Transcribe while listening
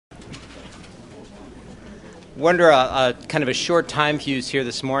We're under a kind of a short time fuse here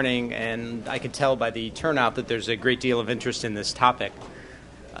this morning, and I can tell by the turnout that there's a great deal of interest in this topic.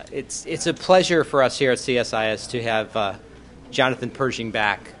 It's a pleasure for us here at CSIS to have Jonathan Pershing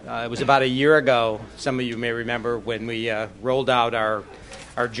back. It was about a year ago, some of you may remember, when we rolled out our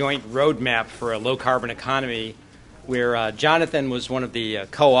joint roadmap for a low-carbon economy, where Jonathan was one of the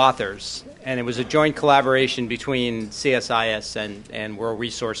co-authors, and it was a joint collaboration between CSIS and World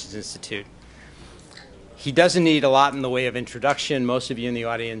Resources Institute. He doesn't need a lot in the way of introduction. Most of you in the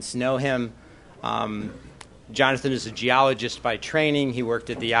audience know him. Jonathan is a geologist by training. He worked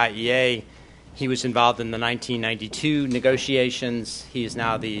at the IEA. He was involved in the 1992 negotiations. He is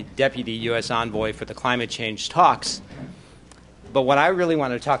now the Deputy U.S. Envoy for the climate change talks. But what I really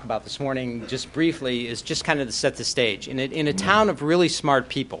want to talk about this morning, just briefly, is just kind of to set the stage. In a town of really smart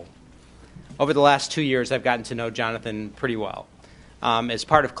people, over the last 2 years, I've gotten to know Jonathan pretty well. As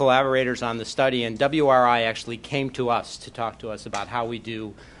part of collaborators on the study, and WRI actually came to us to talk to us about how we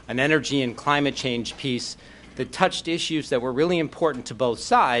do an energy and climate change piece that touched issues that were really important to both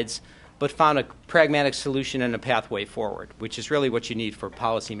sides, but found a pragmatic solution and a pathway forward, which is really what you need for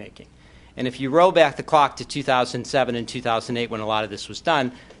policymaking. And if you roll back the clock to 2007 and 2008, when a lot of this was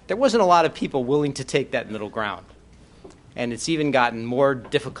done, there wasn't a lot of people willing to take that middle ground. And it's even gotten more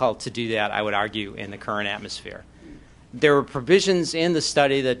difficult to do that, I would argue, in the current atmosphere. There were provisions in the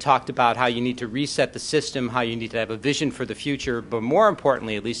study that talked about how you need to reset the system, how you need to have a vision for the future, but more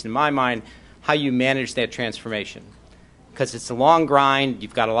importantly, at least in my mind, how you manage that transformation. Because it's a long grind.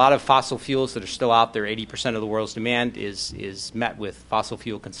 You've got a lot of fossil fuels that are still out there. 80% of the world's demand is met with fossil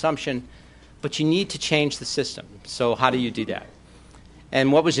fuel consumption. But you need to change the system. So how do you do that?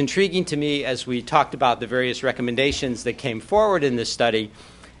 And what was intriguing to me as we talked about the various recommendations that came forward in this study,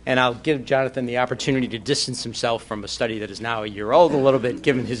 and I'll give Jonathan the opportunity to distance himself from a study that is now a year old a little bit,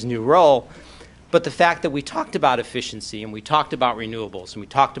 given his new role. But the fact that we talked about efficiency, and we talked about renewables, and we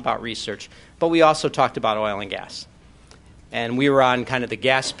talked about research, but we also talked about oil and gas. And we were on kind of the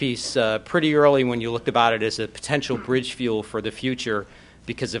gas piece pretty early when you looked about it as a potential bridge fuel for the future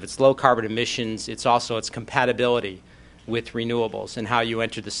because of its low carbon emissions. It's also its compatibility with renewables and how you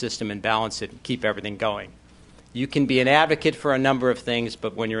enter the system and balance it and keep everything going. You can be an advocate for a number of things,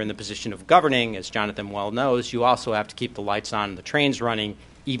 but when you're in the position of governing, as Jonathan well knows, you also have to keep the lights on and the trains running,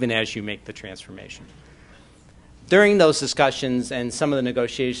 even as you make the transformation. During those discussions and some of the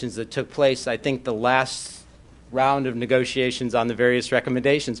negotiations that took place, I think the last round of negotiations on the various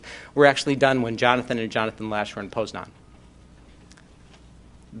recommendations were actually done when Jonathan and Jonathan Lash were in Poznan.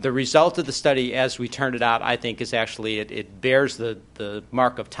 The result of the study, as we turned it out, I think is actually, it bears the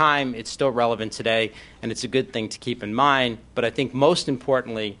mark of time. It's still relevant today, and it's a good thing to keep in mind. But I think most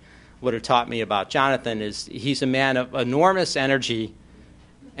importantly, what it taught me about Jonathan is he's a man of enormous energy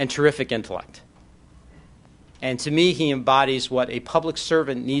and terrific intellect. And to me, he embodies what a public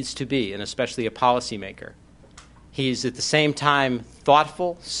servant needs to be, and especially a policymaker. He's at the same time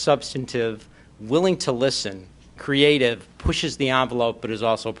thoughtful, substantive, willing to listen, creative, pushes the envelope, but is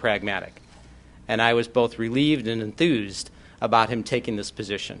also pragmatic. And I was both relieved and enthused about him taking this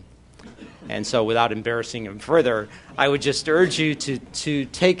position. And so without embarrassing him further, I would just urge you to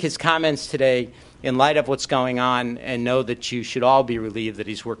take his comments today in light of what's going on and know that you should all be relieved that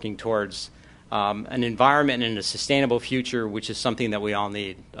he's working towards an environment and a sustainable future, which is something that we all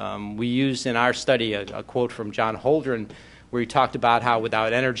need. We used in our study a quote from John Holdren where he talked about how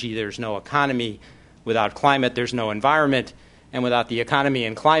without energy there's no economy, without climate there's no environment, and without the economy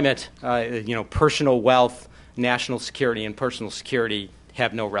and climate, personal wealth, national security, and personal security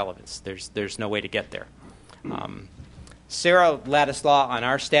have no relevance. There's no way to get there. Sarah Ladislaw on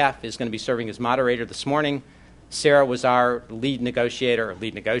our staff is going to be serving as moderator this morning. Sarah was our lead negotiator.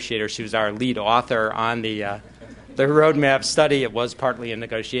 She was our lead author on the roadmap study. It was partly a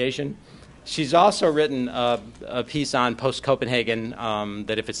negotiation. She's also written a piece on post-Copenhagen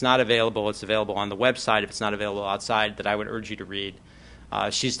that if it's not available, it's available on the website. If it's not available outside, that I would urge you to read.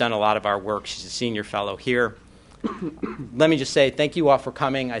 She's done a lot of our work. She's a senior fellow here. Let me just say thank you all for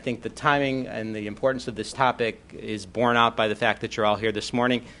coming. I think the timing and the importance of this topic is borne out by the fact that you're all here this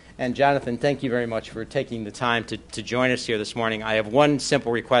morning. And Jonathan, thank you very much for taking the time to join us here this morning. I have one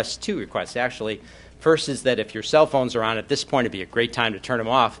simple request, two requests actually. First is that if your cell phones are on at this point, it'd be a great time to turn them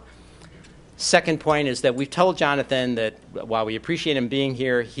off. Second point is that we've told Jonathan that while we appreciate him being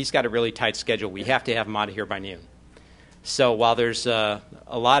here, he's got a really tight schedule. We have to have him out of here by noon. So while there's a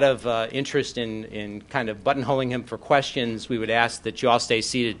lot of interest in kind of buttonholing him for questions, we would ask that you all stay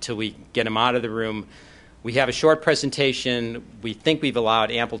seated till we get him out of the room. We have a short presentation. We think we've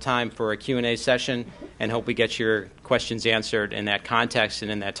allowed ample time for a Q&A session, and hope we get your questions answered in that context and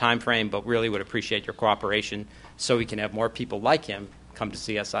in that time frame, but really would appreciate your cooperation so we can have more people like him come to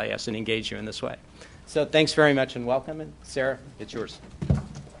CSIS and engage you in this way. So thanks very much and welcome. And Sarah, it's yours.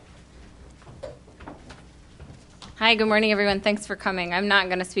 Hi, good morning, everyone. Thanks for coming. I'm not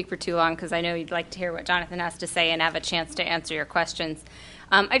going to speak for too long because I know you'd like to hear what Jonathan has to say and have a chance to answer your questions.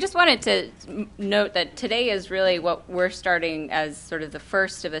 I just wanted to note that today is really what we're starting as sort of the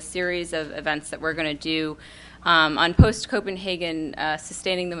first of a series of events that we're going to do on post-Copenhagen,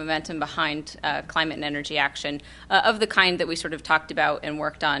 sustaining the momentum behind climate and energy action of the kind that we sort of talked about and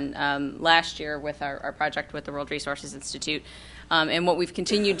worked on last year with our project with the World Resources Institute. And what we've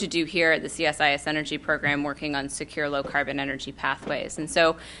continued to do here at the CSIS Energy Program, working on secure low-carbon energy pathways. And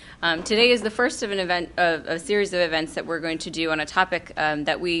so today is the first of a series of events that we're going to do on a topic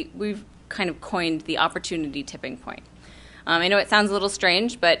that we've kind of coined the opportunity tipping point. I know it sounds a little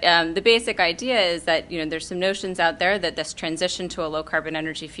strange, but the basic idea is that there's some notions out there that this transition to a low-carbon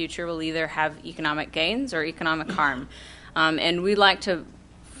energy future will either have economic gains or economic harm. And we like to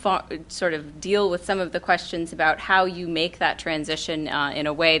sort of deal with some of the questions about how you make that transition in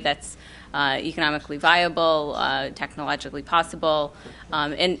a way that's economically viable, technologically possible,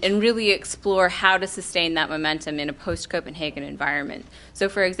 and really explore how to sustain that momentum in a post-Copenhagen environment. So,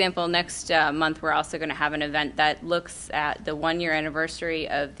 for example, next month we're also going to have an event that looks at the one-year anniversary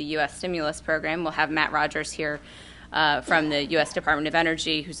of the U.S. stimulus program. We'll have Matt Rogers here from the U.S. Department of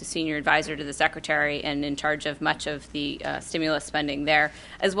Energy, who's a senior advisor to the Secretary and in charge of much of the stimulus spending there,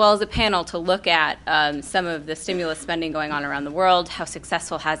 as well as a panel to look at some of the stimulus spending going on around the world, how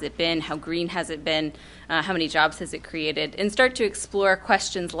successful has it been, how green has it been, how many jobs has it created, and start to explore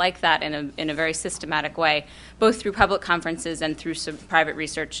questions like that in a very systematic way, both through public conferences and through some private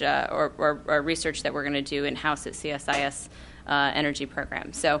research or research that we're going to do in-house at CSIS Energy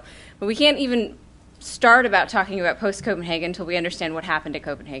Program. So, but we can't even start about talking about post-Copenhagen until we understand what happened at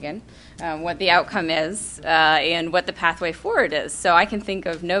Copenhagen, what the outcome is, and what the pathway forward is. So I can think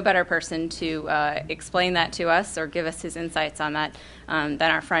of no better person to explain that to us or give us his insights on that than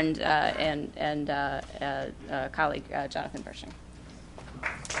our friend and colleague, Jonathan Pershing.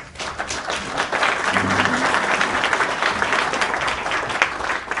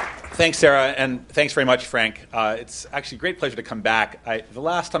 Thanks, Sarah, and thanks very much, Frank. It's actually a great pleasure to come back. The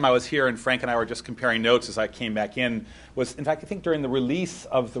last time I was here, and Frank and I were just comparing notes as I came back in, was, in fact, I think during the release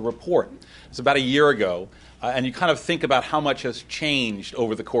of the report. It was about a year ago, and you kind of think about how much has changed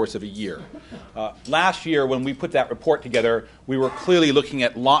over the course of a year. Last year, when we put that report together, we were clearly looking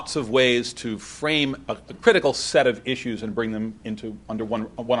at lots of ways to frame a critical set of issues and bring them under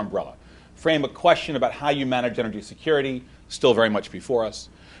one umbrella. Frame a question about how you manage energy security, still very much before us.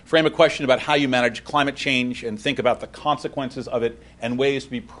 Frame a question about how you manage climate change and think about the consequences of it and ways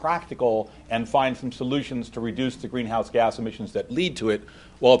to be practical and find some solutions to reduce the greenhouse gas emissions that lead to it,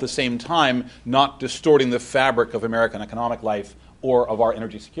 while at the same time not distorting the fabric of American economic life or of our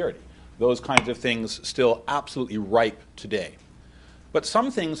energy security. Those kinds of things still absolutely ripe today. But some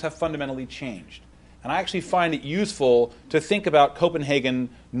things have fundamentally changed. And I actually find it useful to think about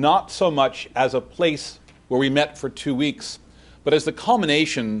Copenhagen not so much as a place where we met for 2 weeks, but as the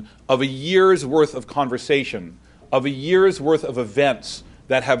culmination of a year's worth of conversation, of a year's worth of events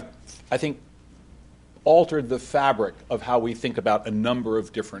that have, I think, altered the fabric of how we think about a number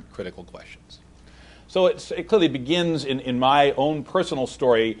of different critical questions. So it clearly begins in my own personal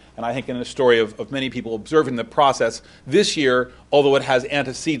story, and I think in the story of many people observing the process this year, although it has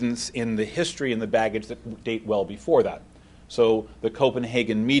antecedents in the history and the baggage that date well before that. So the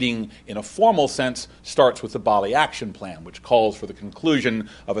Copenhagen meeting, in a formal sense, starts with the Bali Action Plan, which calls for the conclusion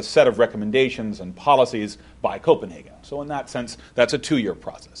of a set of recommendations and policies by Copenhagen. So in that sense, that's a 2-year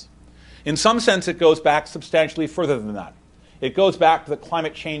process. In some sense, it goes back substantially further than that. It goes back to the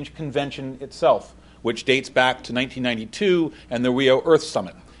Climate Change Convention itself, which dates back to 1992 and the Rio Earth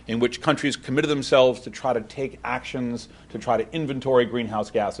Summit, in which countries committed themselves to try to take actions to try to inventory greenhouse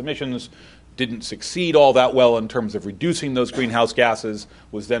gas emissions. Didn't succeed all that well in terms of reducing those greenhouse gases,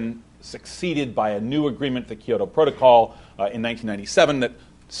 was then succeeded by a new agreement, the Kyoto Protocol, in 1997 that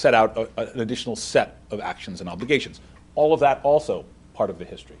set out an additional set of actions and obligations. All of that also part of the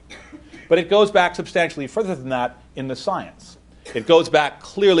history. But it goes back substantially further than that in the science. It goes back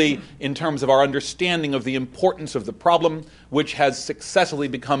clearly in terms of our understanding of the importance of the problem, which has successively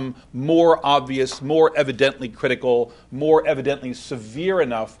become more obvious, more evidently critical, more evidently severe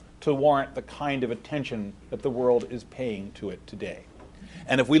enough to warrant the kind of attention that the world is paying to it today.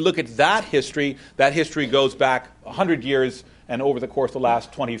 And if we look at that history goes back 100 years and over the course of the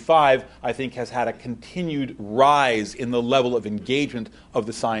last 25, I think has had a continued rise in the level of engagement of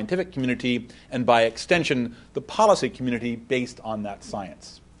the scientific community and, by extension, the policy community based on that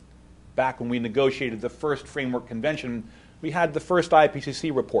science. Back when we negotiated the first Framework Convention, we had the first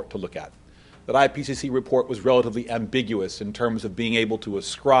IPCC report to look at. That IPCC report was relatively ambiguous in terms of being able to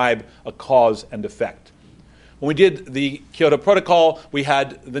ascribe a cause and effect. When we did the Kyoto Protocol, we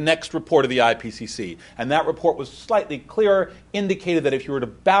had the next report of the IPCC, and that report was slightly clearer, indicated that if you were to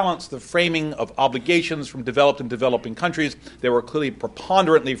balance the framing of obligations from developed and developing countries, they were clearly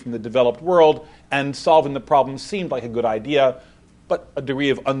preponderantly from the developed world, and solving the problem seemed like a good idea, but a degree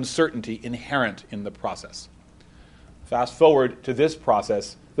of uncertainty inherent in the process. Fast forward to this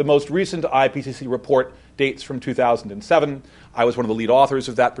process. The most recent IPCC report dates from 2007. I was one of the lead authors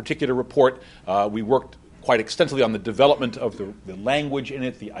of that particular report. We worked quite extensively on the development of the language in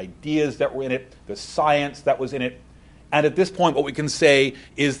it, the ideas that were in it, the science that was in it. And at this point, what we can say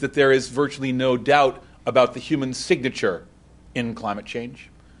is that there is virtually no doubt about the human signature in climate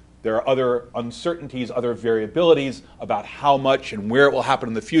change. There are other uncertainties, other variabilities about how much and where it will happen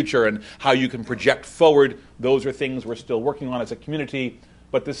in the future and how you can project forward. Those are things we're still working on as a community.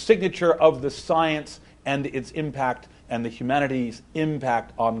 But the signature of the science and its impact and the humanity's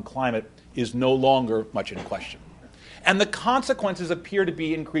impact on climate is no longer much in question. And the consequences appear to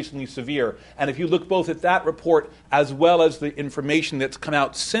be increasingly severe. And if you look both at that report as well as the information that's come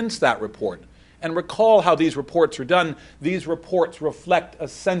out since that report, and recall how these reports are done, these reports reflect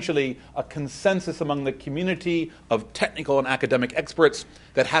essentially a consensus among the community of technical and academic experts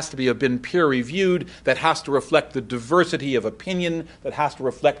that has to have been peer-reviewed, that has to reflect the diversity of opinion, that has to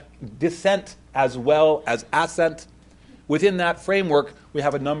reflect dissent as well as assent. Within that framework, we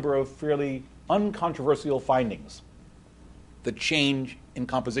have a number of fairly uncontroversial findings. The change in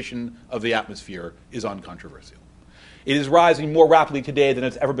composition of the atmosphere is uncontroversial. It is rising more rapidly today than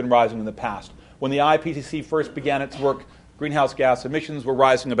it's ever been rising in the past. When the IPCC first began its work, greenhouse gas emissions were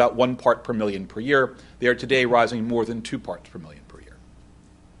rising about 1 part per million per year. They are today rising more than 2 parts per million per year.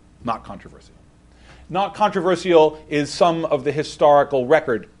 Not controversial. Not controversial is some of the historical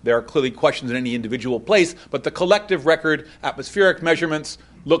record. There are clearly questions in any individual place, but the collective record, atmospheric measurements,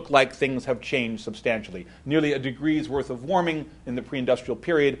 look like things have changed substantially. Nearly a degree's worth of warming in the pre-industrial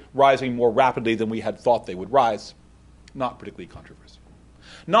period, rising more rapidly than we had thought they would rise. Not particularly controversial.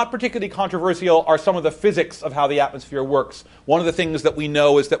 Not particularly controversial are some of the physics of how the atmosphere works. One of the things that we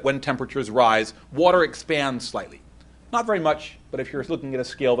know is that when temperatures rise, water expands slightly. Not very much, but if you're looking at a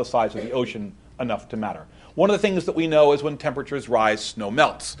scale the size of the ocean, enough to matter. One of the things that we know is when temperatures rise, snow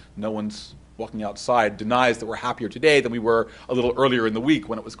melts. No one's walking outside denies that we're happier today than we were a little earlier in the week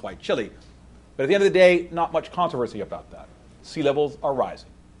when it was quite chilly. But at the end of the day, not much controversy about that. Sea levels are rising.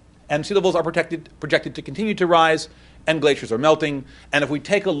 And sea levels are projected to continue to rise, and glaciers are melting. And if we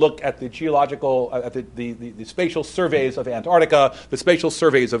take a look at the geological, the spatial surveys of Antarctica, the spatial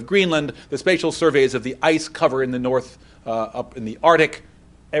surveys of Greenland, the spatial surveys of the ice cover in the north, up in the Arctic,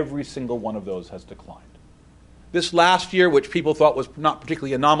 every single one of those has declined. This last year, which people thought was not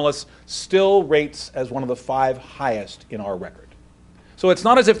particularly anomalous, still rates as one of the 5 highest in our record. So it's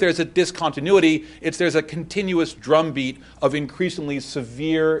not as if there's a discontinuity, there's a continuous drumbeat of increasingly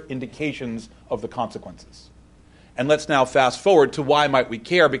severe indications of the consequences. And let's now fast forward to why might we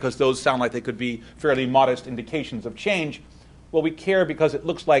care, because those sound like they could be fairly modest indications of change. Well, we care because it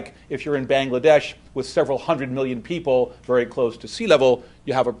looks like if you're in Bangladesh with several 100 million people very close to sea level,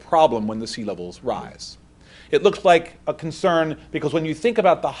 you have a problem when the sea levels rise. It looks like a concern because when you think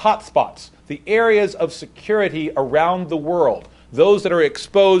about the hotspots, the areas of security around the world, those that are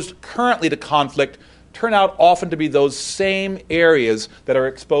exposed currently to conflict turn out often to be those same areas that are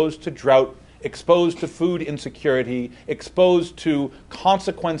exposed to drought, exposed to food insecurity, exposed to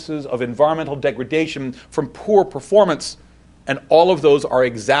consequences of environmental degradation from poor performance, and all of those are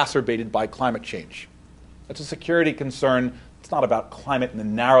exacerbated by climate change. That's a security concern. It's not about climate in the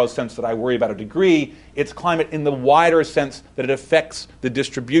narrow sense that I worry about a degree. It's climate in the wider sense that it affects the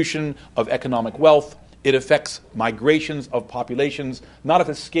distribution of economic wealth. It affects migrations of populations, not at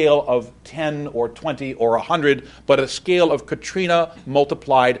the scale of 10 or 20 or 100, but a scale of Katrina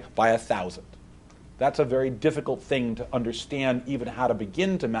multiplied by 1,000. That's a very difficult thing to understand, even how to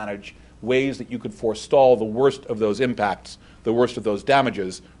begin to manage ways that you could forestall the worst of those impacts, the worst of those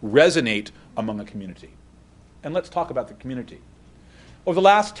damages, resonate among a community. And let's talk about the community. Over the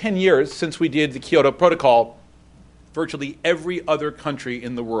last 10 years, since we did the Kyoto Protocol, virtually every other country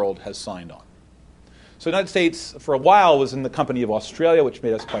in the world has signed on. So the United States, for a while, was in the company of Australia, which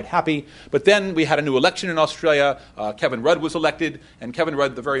made us quite happy. But then we had a new election in Australia. Kevin Rudd was elected. And Kevin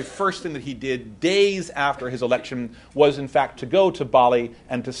Rudd, the very first thing that he did days after his election was, in fact, to go to Bali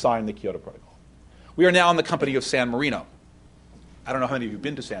and to sign the Kyoto Protocol. We are now in the company of San Marino. I don't know how many of you have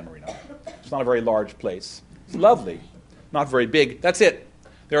been to San Marino. It's not a very large place. It's lovely, not very big. That's it.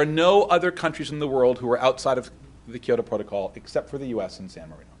 There are no other countries in the world who are outside of the Kyoto Protocol except for the U.S. and San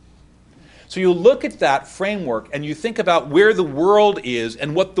Marino. So you look at that framework and you think about where the world is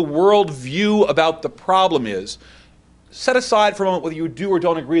and what the world view about the problem is. Set aside for a moment whether you do or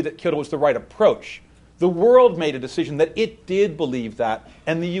don't agree that Kyoto was the right approach. The world made a decision that it did believe that,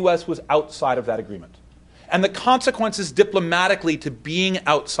 and the U.S. was outside of that agreement. And the consequences diplomatically to being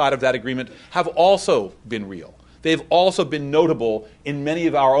outside of that agreement have also been real. They've also been notable in many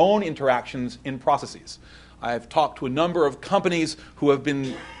of our own interactions in processes. I've talked to a number of companies who have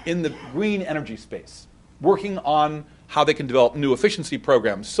been in the green energy space, working on how they can develop new efficiency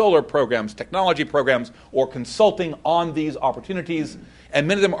programs, solar programs, technology programs, or consulting on these opportunities. And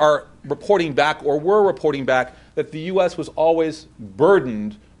many of them are reporting back, or were reporting back, that the U.S. was always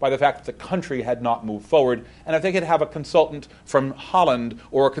burdened by the fact that the country had not moved forward. And if they could have a consultant from Holland,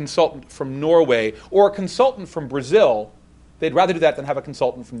 or a consultant from Norway, or a consultant from Brazil, they'd rather do that than have a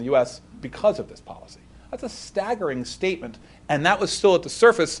consultant from the U.S. because of this policy. That's a staggering statement, and that was still at the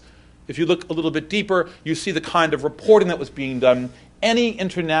surface. If you look a little bit deeper, you see the kind of reporting that was being done. Any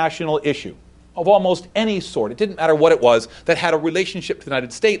international issue of almost any sort, it didn't matter what it was, that had a relationship to the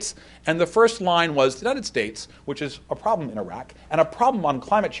United States. And the first line was, the United States, which is a problem in Iraq, and a problem on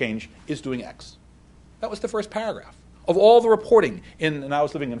climate change, is doing X. That was the first paragraph. Of all the reporting, and I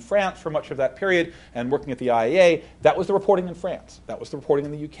was living in France for much of that period and working at the IEA, that was the reporting in France. That was the reporting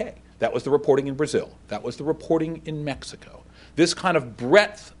in the UK. That was the reporting in Brazil. That was the reporting in Mexico. This kind of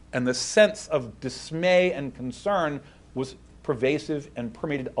breadth and the sense of dismay and concern was pervasive and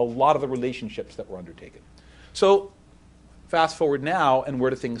permeated a lot of the relationships that were undertaken. So fast forward now, and where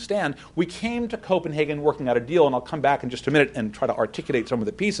do things stand? We came to Copenhagen working out a deal, and I'll come back in just a minute and try to articulate some of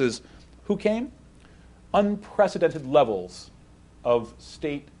the pieces. Who came? Unprecedented levels of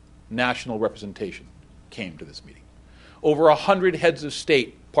state national representation came to this meeting. Over 100 heads of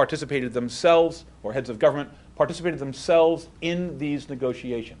state participated themselves, or heads of government, participated themselves in these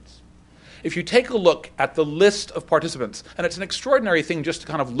negotiations. If you take a look at the list of participants, and it's an extraordinary thing just to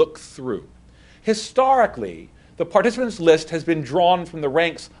kind of look through, historically, the participants list has been drawn from the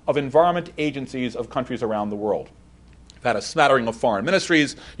ranks of environment agencies of countries around the world. You've had a smattering of foreign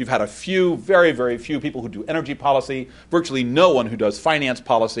ministries. You've had a few, very, very few people who do energy policy, virtually no one who does finance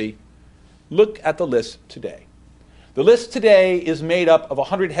policy. Look at the list today. The list today is made up of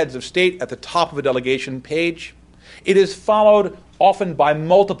 100 heads of state at the top of a delegation page. It is followed often by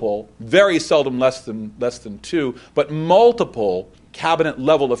multiple, very seldom less than two, but multiple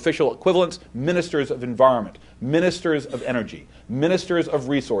cabinet-level official equivalents, ministers of environment, ministers of energy, ministers of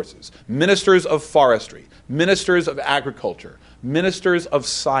resources, ministers of forestry, ministers of agriculture, ministers of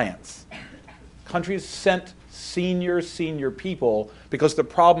science. Countries sent senior people because the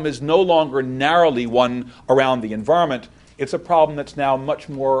problem is no longer narrowly one around the environment. It's a problem that's now much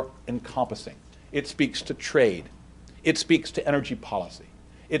more encompassing. It speaks to trade. It speaks to energy policy.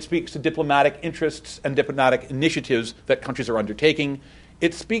 It speaks to diplomatic interests and diplomatic initiatives that countries are undertaking.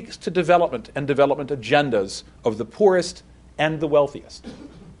 It speaks to development and development agendas of the poorest and the wealthiest.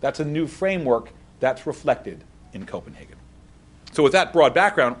 That's a new framework that's reflected in Copenhagen. So with that broad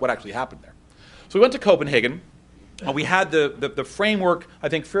background, what actually happened there? So we went to Copenhagen. We had the framework, I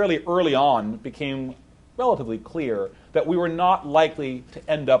think fairly early on, became relatively clear that we were not likely to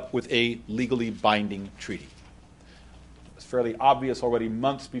end up with a legally binding treaty. It was fairly obvious already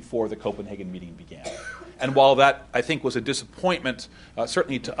months before the Copenhagen meeting began. And while that, I think, was a disappointment,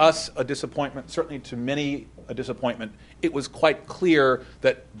 certainly to us a disappointment, certainly to many a disappointment, it was quite clear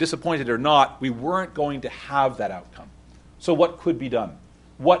that, disappointed or not, we weren't going to have that outcome. So what could be done?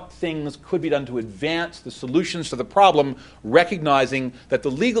 What things could be done to advance the solutions to the problem, recognizing that the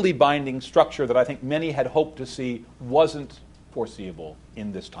legally binding structure that I think many had hoped to see wasn't foreseeable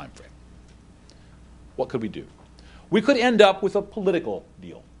in this time frame? What could we do? We could end up with a political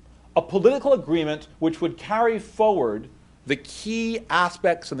deal, a political agreement which would carry forward the key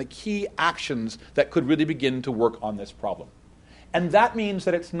aspects and the key actions that could really begin to work on this problem. And that means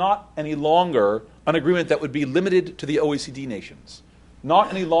that it's not any longer an agreement that would be limited to the OECD nations,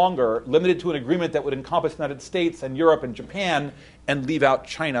 not any longer limited to an agreement that would encompass the United States and Europe and Japan and leave out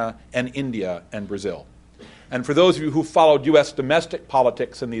China and India and Brazil. And for those of you who followed U.S. domestic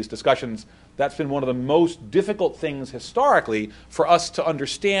politics in these discussions, that's been one of the most difficult things historically for us to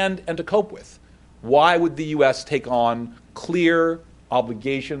understand and to cope with. Why would the U.S. take on clear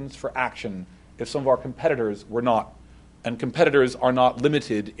obligations for action if some of our competitors were not? And competitors are not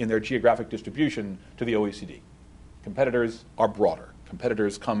limited in their geographic distribution to the OECD. Competitors are broader.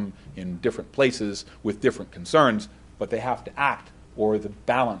 Competitors come in different places with different concerns, but they have to act or the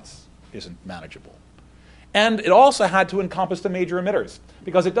balance isn't manageable. And it also had to encompass the major emitters,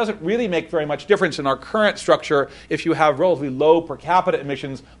 because it doesn't really make very much difference in our current structure if you have relatively low per capita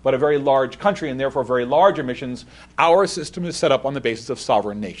emissions but a very large country and therefore very large emissions. Our system is set up on the basis of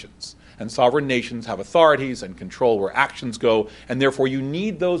sovereign nations. And sovereign nations have authorities and control where actions go, and therefore you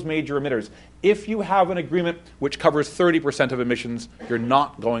need those major emitters. If you have an agreement which covers 30% of emissions, you're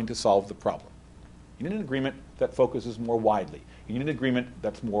not going to solve the problem. You need an agreement that focuses more widely. You need an agreement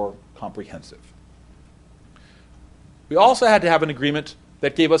that's more comprehensive. We also had to have an agreement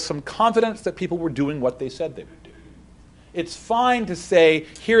that gave us some confidence that people were doing what they said they would do. It's fine to say,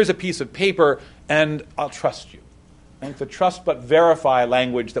 here's a piece of paper, and I'll trust you. I think the trust but verify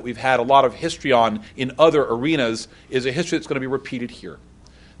language that we've had a lot of history on in other arenas is a history that's going to be repeated here.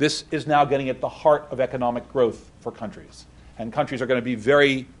 This is now getting at the heart of economic growth for countries. And countries are going to be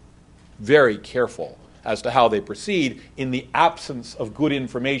very, very careful as to how they proceed in the absence of good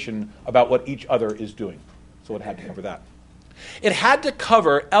information about what each other is doing. So it had to cover that. It had to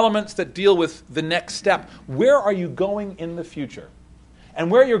cover elements that deal with the next step. Where are you going in the future? And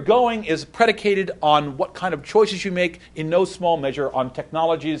where you're going is predicated on what kind of choices you make, in no small measure on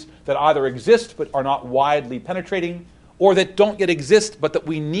technologies that either exist but are not widely penetrating, or that don't yet exist but that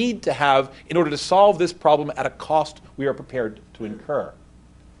we need to have in order to solve this problem at a cost we are prepared to incur.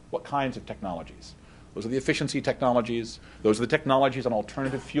 What kinds of technologies? Those are the efficiency technologies. Those are the technologies on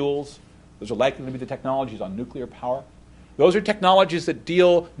alternative fuels. Those are likely to be the technologies on nuclear power. Those are technologies that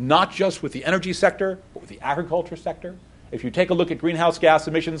deal not just with the energy sector, but with the agriculture sector. If you take a look at greenhouse gas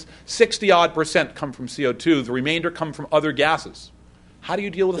emissions, 60-odd% come from CO2. The remainder come from other gases. How do you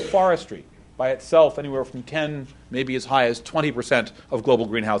deal with forestry? By itself, anywhere from 10, maybe as high as 20% of global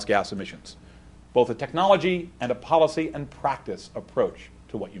greenhouse gas emissions. Both a technology and a policy and practice approach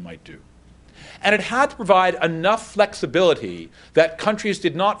to what you might do. And it had to provide enough flexibility that countries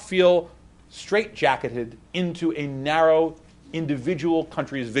did not feel straitjacketed into a narrow individual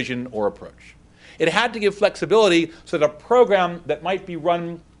country's vision or approach. It had to give flexibility so that a program that might be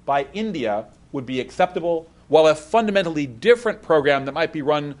run by India would be acceptable, while a fundamentally different program that might be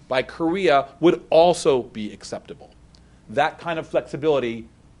run by Korea would also be acceptable. That kind of flexibility,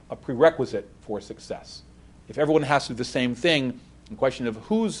 a prerequisite for success. If everyone has to do the same thing, the question of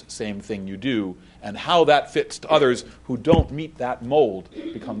whose same thing you do and how that fits to others who don't meet that mold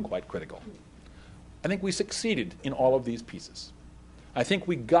become quite critical. I think we succeeded in all of these pieces. I think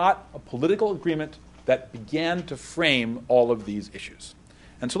we got a political agreement that began to frame all of these issues.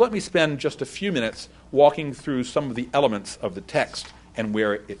 And so let me spend just a few minutes walking through some of the elements of the text and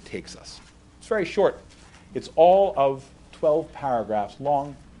where it takes us. It's very short. It's all of 12 paragraphs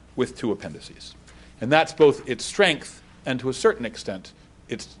long with 2 appendices. And that's both its strength and, to a certain extent,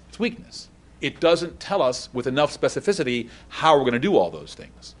 its weakness. It doesn't tell us with enough specificity how we're going to do all those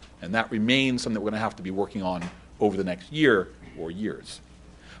things. And that remains something that we're going to have to be working on over the next year or years.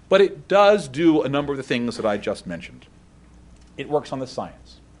 But it does do a number of the things that I just mentioned. It works on the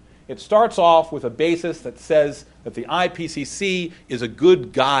science. It starts off with a basis that says that the IPCC is a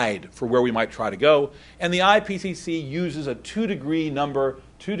good guide for where we might try to go, and the IPCC uses a 2-degree number,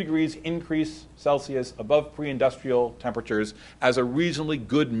 2 degrees increase Celsius above pre-industrial temperatures, as a reasonably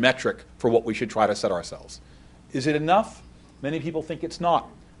good metric for what we should try to set ourselves. Is it enough? Many people think it's not.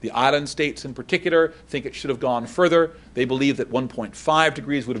 The island states in particular think it should have gone further. They believe that 1.5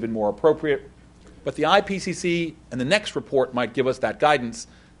 degrees would have been more appropriate. But the IPCC and the next report might give us that guidance.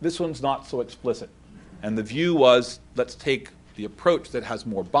 This one's not so explicit. And the view was, let's take the approach that has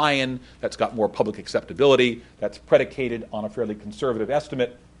more buy-in, that's got more public acceptability, that's predicated on a fairly conservative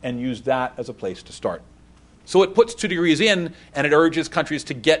estimate, and use that as a place to start. So it puts 2 degrees in, and it urges countries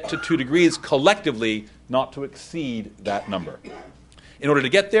to get to 2 degrees collectively, not to exceed that number. In order to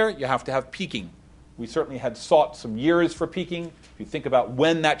get there, you have to have peaking. We certainly had sought some years for peaking. If you think about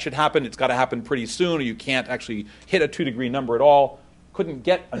when that should happen, it's got to happen pretty soon, or you can't actually hit a 2-degree number at all. Couldn't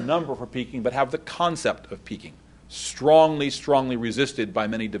get a number for peaking, but have the concept of peaking. Strongly, strongly resisted by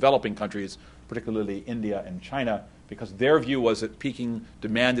many developing countries, particularly India and China, because their view was that peaking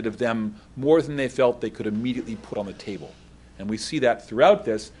demanded of them more than they felt they could immediately put on the table. And we see that throughout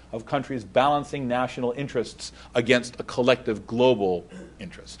this, of countries balancing national interests against a collective global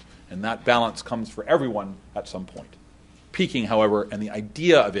interest. And that balance comes for everyone at some point. Peaking, however, and the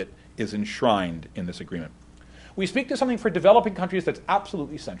idea of it is enshrined in this agreement. We speak to something for developing countries that's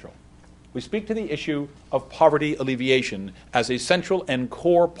absolutely central. We speak to the issue of poverty alleviation as a central and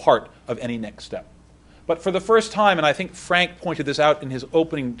core part of any next step. But for the first time, and I think Frank pointed this out in his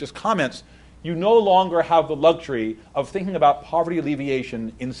opening comments, you no longer have the luxury of thinking about poverty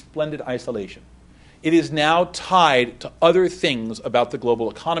alleviation in splendid isolation. It is now tied to other things about the global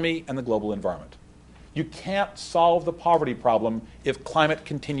economy and the global environment. You can't solve the poverty problem if climate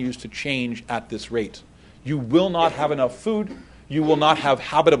continues to change at this rate. You will not have enough food. You will not have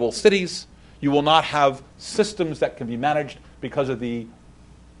habitable cities. You will not have systems that can be managed because of the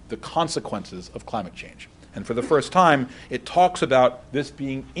consequences of climate change. And for the first time, it talks about this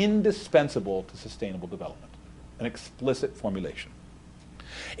being indispensable to sustainable development, an explicit formulation.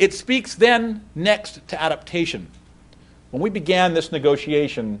 It speaks then next to adaptation. When we began this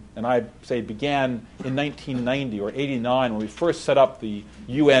negotiation, and I say began in 1990 or 89, when we first set up the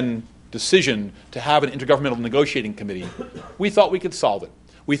UN decision to have an intergovernmental negotiating committee, we thought we could solve it.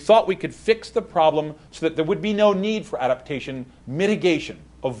 We thought we could fix the problem so that there would be no need for adaptation. Mitigation,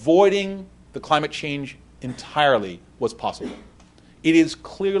 avoiding the climate change entirely, was possible. It is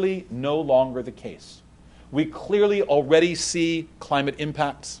clearly no longer the case. We clearly already see climate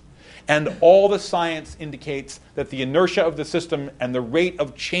impacts, and all the science indicates that the inertia of the system and the rate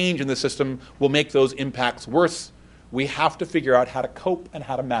of change in the system will make those impacts worse. We have to figure out how to cope and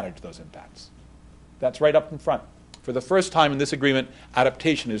how to manage those impacts. That's right up in front. For the first time in this agreement,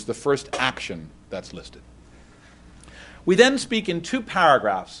 adaptation is the first action that's listed. We then speak in 2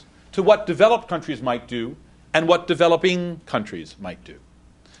 paragraphs to what developed countries might do and what developing countries might do.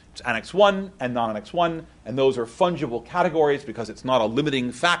 It's Annex 1 and non-Annex 1, and those are fungible categories because it's not a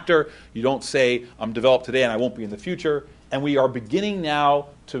limiting factor. You don't say, I'm developed today and I won't be in the future. And we are beginning now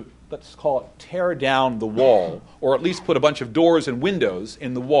to, let's call it, tear down the wall, or at least put a bunch of doors and windows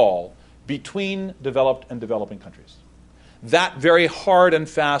in the wall between developed and developing countries. That very hard and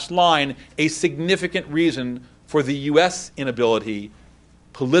fast line, a significant reason for the U.S. inability,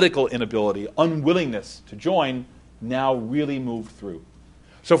 political inability, unwillingness to join, now really moved through.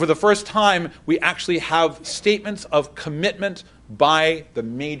 So for the first time, we actually have statements of commitment by the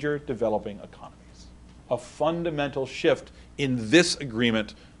major developing economies. A fundamental shift in this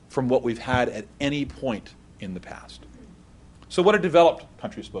agreement from what we've had at any point in the past. So what are developed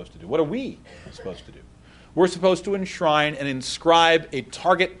countries supposed to do? What are we supposed to do? We're supposed to enshrine and inscribe a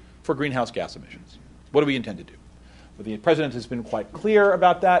target for greenhouse gas emissions. What do we intend to do? Well, the President has been quite clear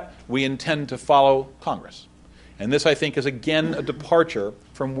about that. We intend to follow Congress. And this, I think, is again a departure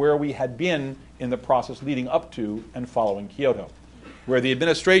from where we had been in the process leading up to and following Kyoto, where the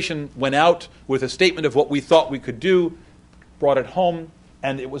administration went out with a statement of what we thought we could do, brought it home,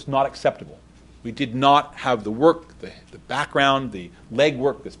 and it was not acceptable. We did not have the work, the background, the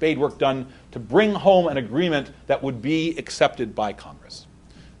legwork, the spade work done to bring home an agreement that would be accepted by Congress.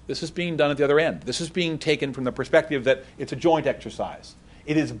 This is being done at the other end. This is being taken from the perspective that it's a joint exercise.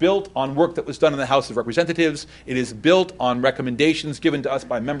 It is built on work that was done in the House of Representatives. It is built on recommendations given to us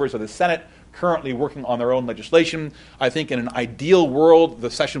by members of the Senate currently working on their own legislation. I think in an ideal world, the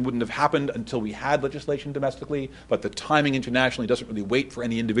session wouldn't have happened until we had legislation domestically, but the timing internationally doesn't really wait for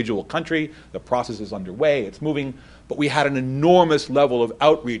any individual country. The process is underway. It's moving. But we had an enormous level of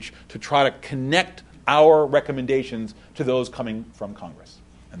outreach to try to connect our recommendations to those coming from Congress.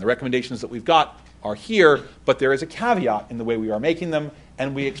 And the recommendations that we've got are here, but there is a caveat in the way we are making them,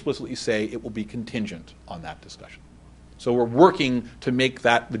 and we explicitly say it will be contingent on that discussion. So we're working to make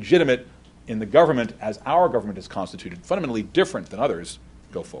that legitimate in the government as our government is constituted, fundamentally different than others,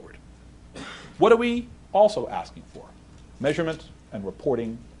 go forward. What are we also asking for? Measurement and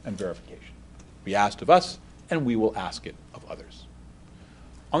reporting and verification. Be asked of us, and we will ask it of others.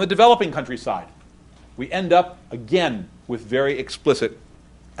 On the developing country side, we end up, again, with very explicit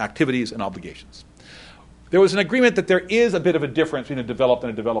activities and obligations. There was an agreement that there is a bit of a difference between a developed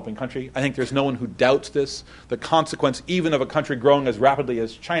and a developing country. I think there's no one who doubts this. The consequence, even of a country growing as rapidly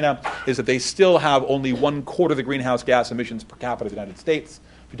as China, is that they still have only 1/4 of the greenhouse gas emissions per capita of the United States.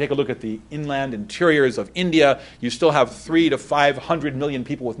 If you take a look at the inland interiors of India, you still have 300 to 500 million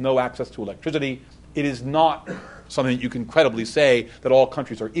people with no access to electricity. It is not something that you can credibly say that all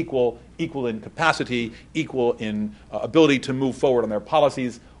countries are equal in capacity, equal in ability to move forward on their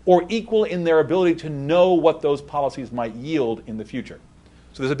policies, or equal in their ability to know what those policies might yield in the future.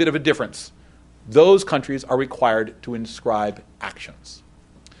 So there's a bit of a difference. Those countries are required to inscribe actions.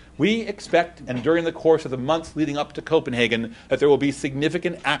 We expect, and during the course of the months leading up to Copenhagen, that there will be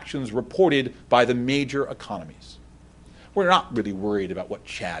significant actions reported by the major economies. We're not really worried about what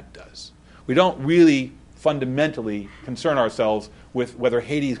Chad does. We don't really fundamentally concern ourselves with whether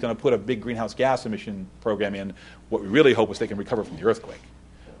Haiti is going to put a big greenhouse gas emission program in. What we really hope is they can recover from the earthquake.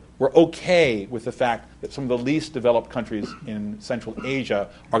 We're okay with the fact that some of the least developed countries in Central Asia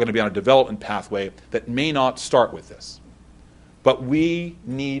are going to be on a development pathway that may not start with this. But we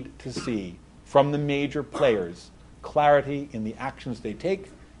need to see from the major players clarity in the actions they take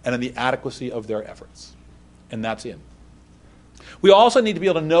and in the adequacy of their efforts. And that's in. We also need to be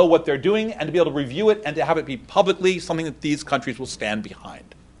able to know what they're doing and to be able to review it and to have it be publicly something that these countries will stand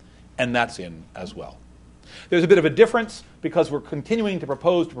behind. And that's in as well. There's a bit of a difference because we're continuing to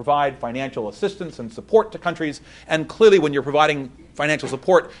propose to provide financial assistance and support to countries. And clearly when you're providing financial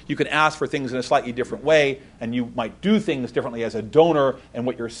support, you can ask for things in a slightly different way, and you might do things differently as a donor and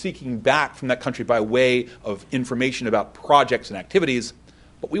what you're seeking back from that country by way of information about projects and activities.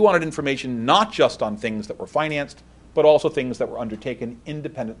 But we wanted information not just on things that were financed, but also things that were undertaken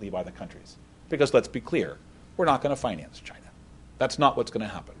independently by the countries. Because let's be clear, we're not going to finance China. That's not what's going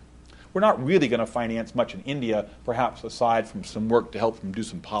to happen. We're not really going to finance much in India, perhaps aside from some work to help them do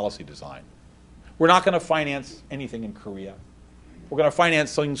some policy design. We're not going to finance anything in Korea. We're going to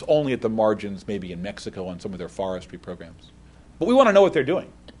finance things only at the margins, maybe in Mexico on some of their forestry programs. But we want to know what they're doing,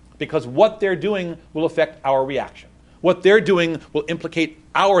 because what they're doing will affect our reaction. What they're doing will implicate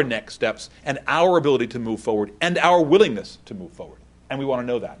our next steps and our ability to move forward and our willingness to move forward. And we want to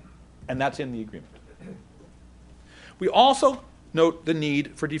know that. And that's in the agreement. We also note the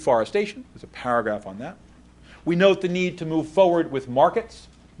need for deforestation. There's a paragraph on that. We note the need to move forward with markets.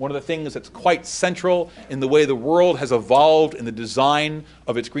 One of the things that's quite central in the way the world has evolved in the design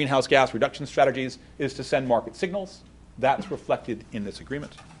of its greenhouse gas reduction strategies is to send market signals. That's reflected in this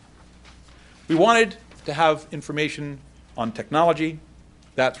agreement. We wanted to have information on technology.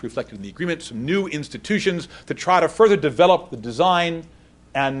 That's reflected in the agreement. Some new institutions to try to further develop the design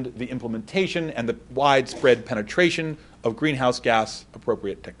and the implementation and the widespread penetration of greenhouse gas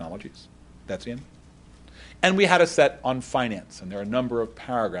appropriate technologies. That's in. And we had a set on finance, and there are a number of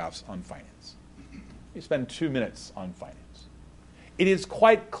paragraphs on finance. We spend 2 minutes on finance. It is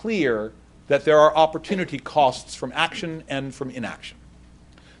quite clear that there are opportunity costs from action and from inaction.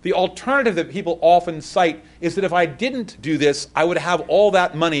 The alternative that people often cite is that if I didn't do this, I would have all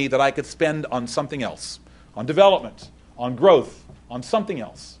that money that I could spend on something else, on development, on growth, on something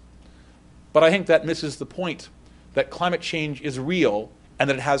else. But I think that misses the point that climate change is real and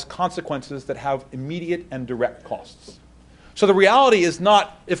that it has consequences that have immediate and direct costs. So the reality is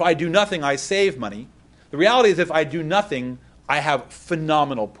not if I do nothing, I save money. The reality is if I do nothing, I have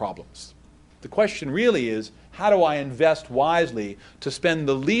phenomenal problems. The question really is, how do I invest wisely to spend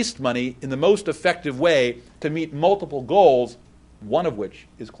the least money in the most effective way to meet multiple goals, one of which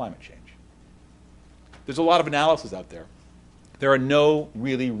is climate change? There's a lot of analysis out there. There are no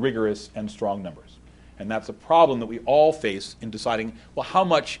really rigorous and strong numbers. And that's a problem that we all face in deciding, well, how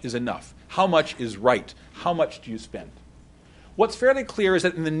much is enough? How much is right? How much do you spend? What's fairly clear is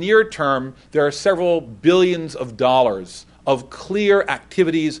that in the near term, there are several billions of dollars of clear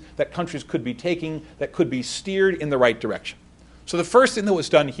activities that countries could be taking that could be steered in the right direction. So the first thing that was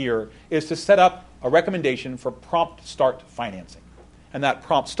done here is to set up a recommendation for prompt start financing. And that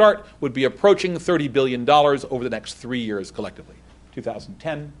prompt start would be approaching $30 billion over the next 3 years collectively,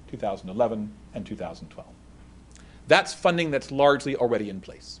 2010, 2011, and 2012. That's funding that's largely already in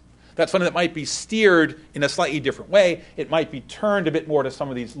place. That's funding that might be steered in a slightly different way. It might be turned a bit more to some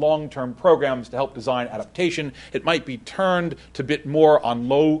of these long-term programs to help design adaptation. It might be turned to a bit more on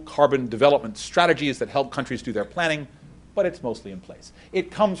low-carbon development strategies that help countries do their planning, but it's mostly in place.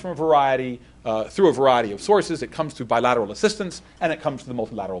 It comes from through a variety of sources. It comes through bilateral assistance, and it comes through the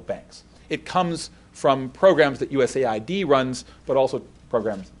multilateral banks. It comes from programs that USAID runs, but also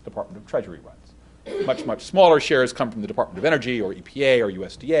programs the Department of Treasury runs. Much, much smaller shares come from the Department of Energy or EPA or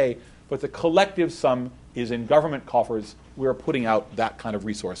USDA, but the collective sum is in government coffers. We're putting out that kind of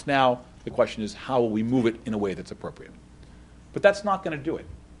resource now. The question is, how will we move it in a way that's appropriate? But that's not going to do it.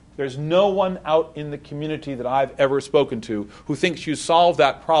 There's no one out in the community that I've ever spoken to who thinks you solve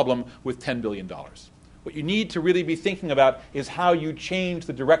that problem with $10 billion. What you need to really be thinking about is how you change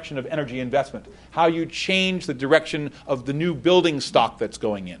the direction of energy investment, how you change the direction of the new building stock that's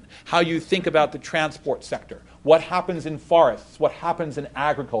going in, how you think about the transport sector, what happens in forests, what happens in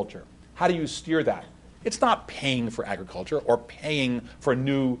agriculture. How do you steer that? It's not paying for agriculture or paying for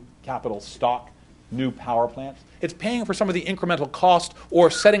new capital stock, new power plants. It's paying for some of the incremental cost or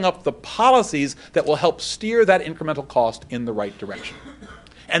setting up the policies that will help steer that incremental cost in the right direction.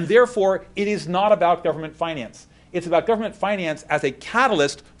 And therefore, it is not about government finance. It's about government finance as a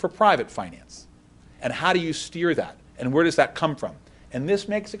catalyst for private finance. And how do you steer that? And where does that come from? And this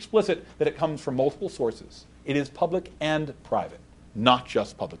makes explicit that it comes from multiple sources. It is public and private. not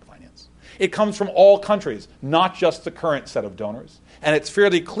just public finance. It comes from all countries, not just the current set of donors. And it's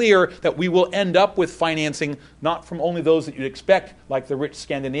fairly clear that we will end up with financing not from only those that you'd expect, like the rich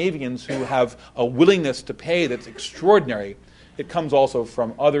Scandinavians who have a willingness to pay that's extraordinary. It comes also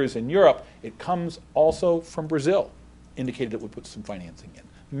from others in Europe. It comes also from Brazil, indicated it would put some financing in.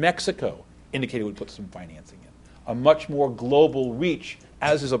 Mexico indicated it would put some financing in. A much more global reach,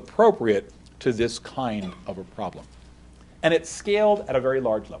 as is appropriate to this kind of a problem. And it's scaled at a very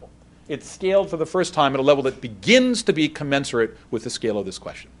large level. It's scaled for the first time at a level that begins to be commensurate with the scale of this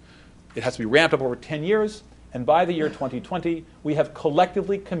question. It has to be ramped up over 10 years, and by the year 2020, we have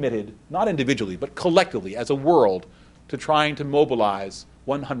collectively committed, not individually, but collectively as a world, to trying to mobilize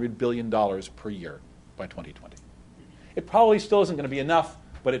 $100 billion per year by 2020. It probably still isn't going to be enough,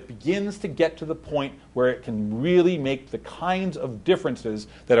 but it begins to get to the point where it can really make the kinds of differences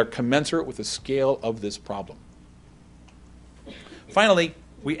that are commensurate with the scale of this problem. Finally,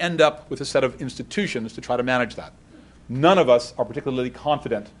 we end up with a set of institutions to try to manage that. None of us are particularly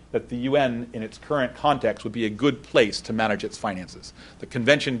confident that the UN, in its current context, would be a good place to manage its finances. The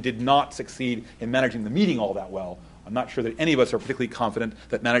convention did not succeed in managing the meeting all that well. I'm not sure that any of us are particularly confident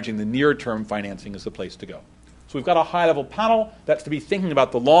that managing the near-term financing is the place to go. So we've got a high-level panel that's to be thinking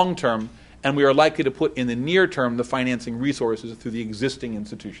about the long term, and we are likely to put in the near term the financing resources through the existing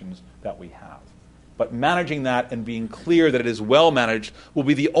institutions that we have. But managing that and being clear that it is well managed will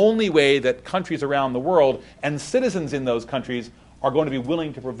be the only way that countries around the world and citizens in those countries are going to be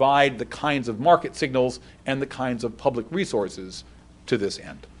willing to provide the kinds of market signals and the kinds of public resources to this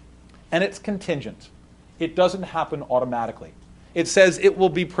end. And it's contingent. It doesn't happen automatically. It says it will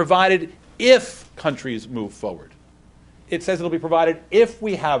be provided if countries move forward. It says it will be provided if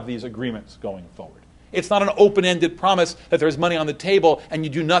we have these agreements going forward. It's not an open-ended promise that there's money on the table and you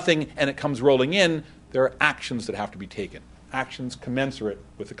do nothing and it comes rolling in. There are actions that have to be taken, actions commensurate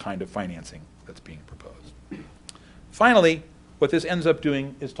with the kind of financing that's being proposed. Finally, what this ends up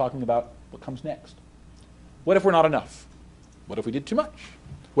doing is talking about what comes next. What if we're not enough? What if we did too much?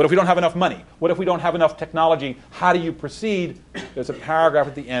 What if we don't have enough money? What if we don't have enough technology? How do you proceed? There's a paragraph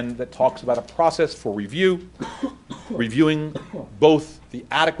at the end that talks about a process for review, reviewing both the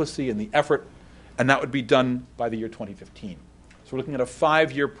adequacy and the effort, and that would be done by the year 2015. So we're looking at a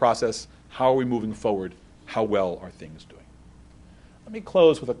 5-year process. How are we moving forward? How well are things doing? Let me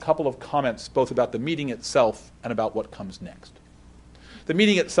close with a couple of comments both about the meeting itself and about what comes next. The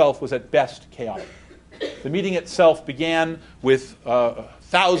meeting itself was at best chaotic. The meeting itself began with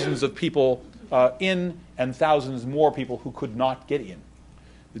thousands of people in and thousands more people who could not get in.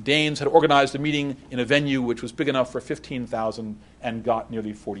 The Danes had organized a meeting in a venue which was big enough for 15,000 and got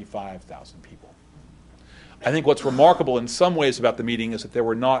nearly 45,000 people. I think what's remarkable in some ways about the meeting is that there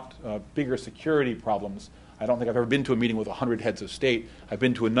were not bigger security problems. I don't think I've ever been to a meeting with 100 heads of state. I've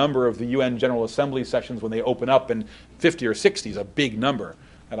been to a number of the UN General Assembly sessions when they open up, and 50 or 60 is a big number.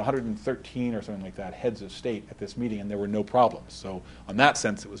 At 113 or something like that, heads of state at this meeting, and there were no problems. So in that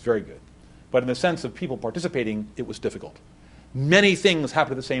sense, it was very good. But in the sense of people participating, it was difficult. Many things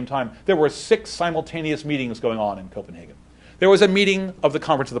happened at the same time. There were 6 simultaneous meetings going on in Copenhagen. There was a meeting of the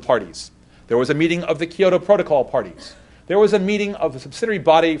Conference of the Parties. There was a meeting of the Kyoto Protocol parties. There was a meeting of the subsidiary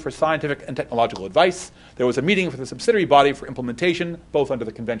body for scientific and technological advice. There was a meeting for the subsidiary body for implementation, both under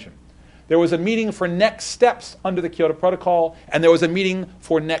the convention. There was a meeting for next steps under the Kyoto Protocol, and there was a meeting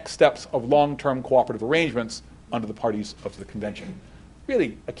for next steps of long-term cooperative arrangements under the parties of the convention.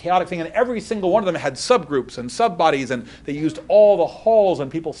 Really a chaotic thing, and every single one of them had subgroups and subbodies, and they used all the halls,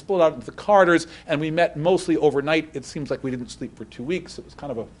 and people split out into the corridors, and we met mostly overnight. It seems like we didn't sleep for 2 weeks. It was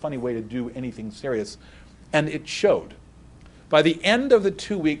kind of a funny way to do anything serious, and it showed. By the end of the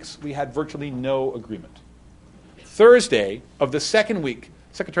 2 weeks, we had virtually no agreement. Thursday of the second week,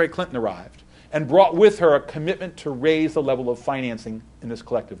 Secretary Clinton arrived and brought with her a commitment to raise the level of financing in this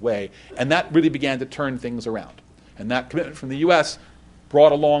collective way, and that really began to turn things around. And that commitment from the U.S.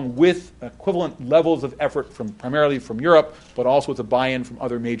 brought along with equivalent levels of effort primarily from Europe, but also with a buy-in from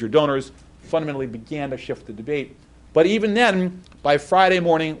other major donors, fundamentally began to shift the debate. But even then, by Friday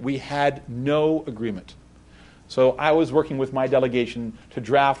morning, we had no agreement. So I was working with my delegation to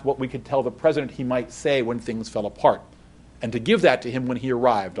draft what we could tell the president he might say when things fell apart, and to give that to him when he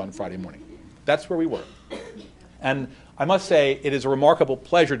arrived on Friday morning. That's where we were. And I must say, it is a remarkable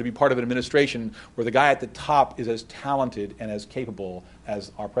pleasure to be part of an administration where the guy at the top is as talented and as capable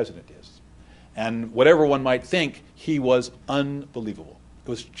as our president is. And whatever one might think, he was unbelievable. It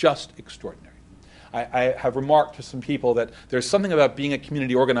was just extraordinary. I have remarked to some people that there's something about being a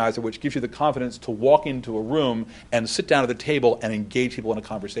community organizer which gives you the confidence to walk into a room and sit down at the table and engage people in a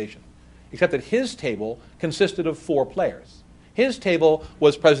conversation. Except that his table consisted of 4 players. His table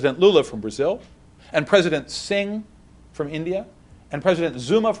was President Lula from Brazil, and President Singh from India, and President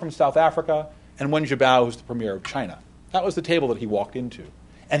Zuma from South Africa, and Wen Jiabao, who's the premier of China. That was the table that he walked into.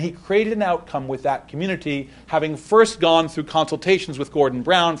 And he created an outcome with that community, having first gone through consultations with Gordon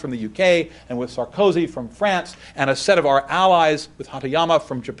Brown from the UK and with Sarkozy from France and a set of our allies with Hatayama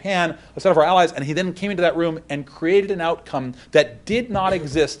from Japan, a set of our allies, and he then came into that room and created an outcome that did not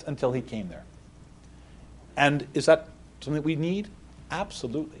exist until he came there. And is that something that we need?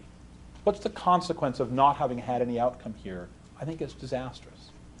 Absolutely. What's the consequence of not having had any outcome here? I think it's disastrous.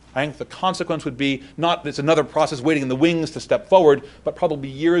 I think the consequence would be not that it's another process waiting in the wings to step forward, but probably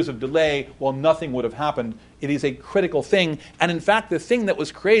years of delay while nothing would have happened. It is a critical thing. And in fact, the thing that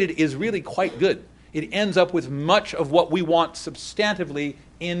was created is really quite good. It ends up with much of what we want substantively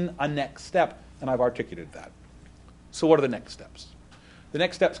in a next step, and I've articulated that. So what are the next steps? The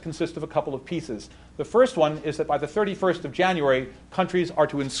next steps consist of a couple of pieces. The first one is that by the 31st of January, countries are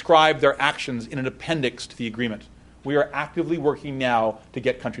to inscribe their actions in an appendix to the agreement. We are actively working now to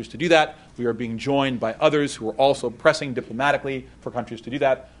get countries to do that. We are being joined by others who are also pressing diplomatically for countries to do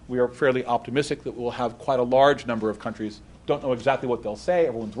that. We are fairly optimistic that we'll have quite a large number of countries. Don't know exactly what they'll say.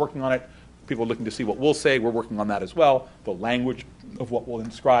 Everyone's working on it. People are looking to see what we'll say. We're working on that as well, the language of what we'll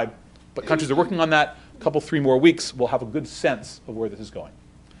inscribe. But countries are working on that. A couple, 3 more weeks, we'll have a good sense of where this is going.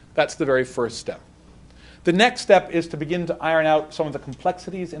 That's the very first step. The next step is to begin to iron out some of the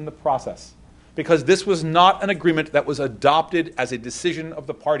complexities in the process, because this was not an agreement that was adopted as a decision of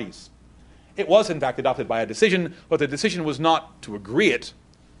the parties. It was, in fact, adopted by a decision, but the decision was not to agree it.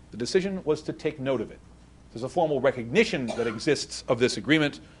 The decision was to take note of it. There's a formal recognition that exists of this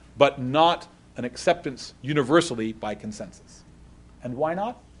agreement, but not an acceptance universally by consensus. And why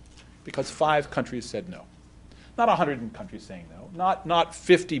not? Because 5 countries said no. Not 100 countries saying no, not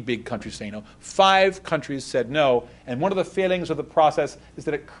 50 big countries saying no. 5 countries said no, and one of the failings of the process is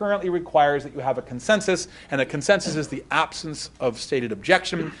that it currently requires that you have a consensus, and a consensus is the absence of stated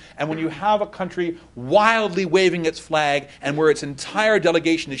objection. And when you have a country wildly waving its flag and where its entire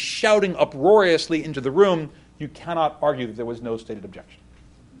delegation is shouting uproariously into the room, you cannot argue that there was no stated objection.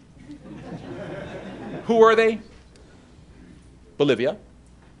 Who are they? Bolivia,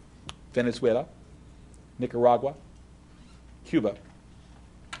 Venezuela, Nicaragua, Cuba.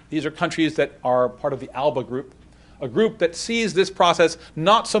 These are countries that are part of the ALBA group, a group that sees this process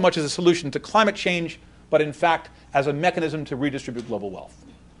not so much as a solution to climate change, but in fact as a mechanism to redistribute global wealth.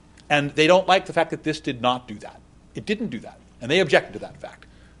 And they don't like the fact that this did not do that. It didn't do that, and they objected to that fact.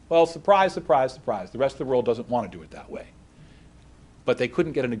 Well, surprise, surprise, surprise. The rest of the world doesn't want to do it that way. But they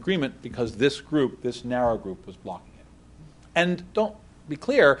couldn't get an agreement because this group, this narrow group, was blocking it. And don't be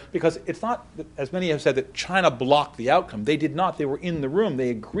clear, because it's not, as many have said, that China blocked the outcome. They did not. They were in the room. They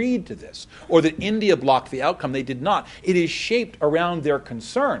agreed to this. Or that India blocked the outcome. They did not. It is shaped around their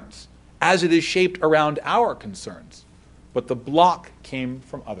concerns, as it is shaped around our concerns. But the block came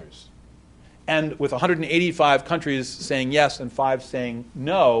from others. And with 185 countries saying yes and 5 saying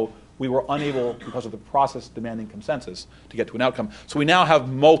no, we were unable, because of the process demanding consensus, to get to an outcome. So we now have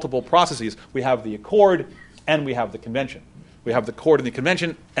multiple processes. We have the Accord and we have the Convention. We have the Accord and the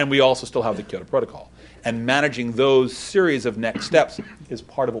Convention, and we also still have the Kyoto Protocol. And managing those series of next steps is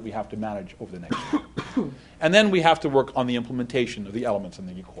part of what we have to manage over the next year. And then we have to work on the implementation of the elements in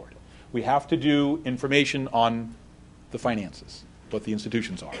the Accord. We have to do information on the finances, what the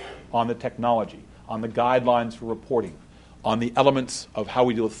institutions are, on the technology, on the guidelines for reporting, on the elements of how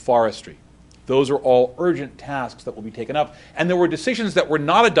we deal with forestry. Those are all urgent tasks that will be taken up. And there were decisions that were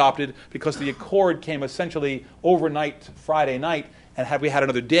not adopted because the Accord came essentially overnight Friday night, and had we had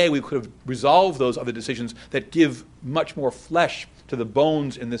another day, we could have resolved those other decisions that give much more flesh to the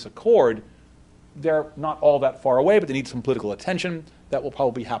bones in this Accord. They're not all that far away, but they need some political attention. That will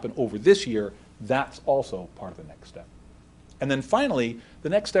probably happen over this year. That's also part of the next step. And then finally, the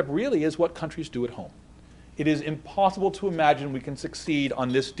next step really is what countries do at home. It is impossible to imagine we can succeed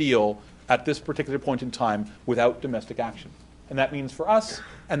on this deal at this particular point in time without domestic action. And that means for us,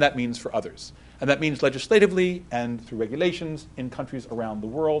 and that means for others. And that means legislatively and through regulations in countries around the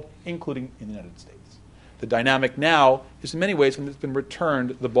world, including in the United States. The dynamic now is in many ways, when it's been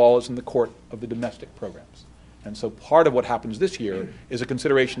returned, the ball is in the court of the domestic programs. And so part of what happens this year is a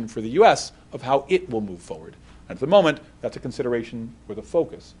consideration for the U.S. of how it will move forward. And at the moment, that's a consideration where the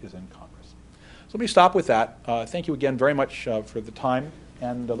focus is in Congress. So let me stop with that. Thank you again very much for the time,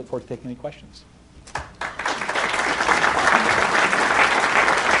 and look forward to taking any questions.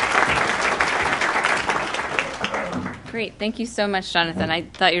 Great. Thank you so much, Jonathan. I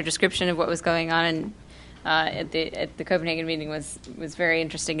thought your description of what was going on in at the Copenhagen meeting was very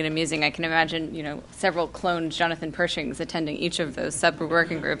interesting and amusing. I can imagine, several cloned Jonathan Pershings attending each of those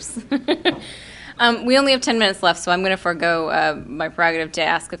sub-working groups. We only have 10 minutes left, so I'm going to forego my prerogative to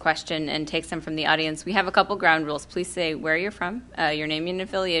ask a question and take some from the audience. We have a couple ground rules. Please say where you're from, your name and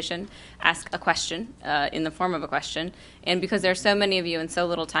affiliation, ask a question in the form of a question, and because there are so many of you and so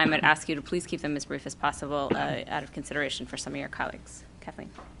little time, I'd ask you to please keep them as brief as possible out of consideration for some of your colleagues. Kathleen.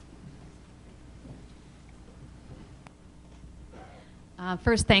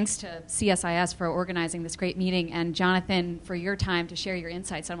 First, thanks to CSIS for organizing this great meeting, and Jonathan, for your time to share your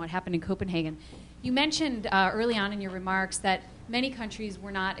insights on what happened in Copenhagen. You mentioned early on in your remarks that many countries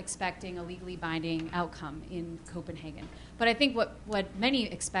were not expecting a legally binding outcome in Copenhagen. But I think what many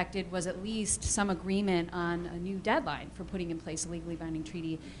expected was at least some agreement on a new deadline for putting in place a legally binding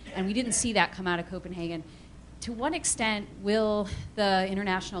treaty, and we didn't see that come out of Copenhagen. To what extent will the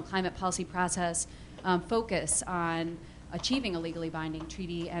international climate policy process focus on achieving a legally binding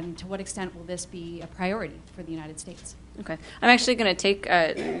treaty, and to what extent will this be a priority for the United States? Okay. I'm actually going to take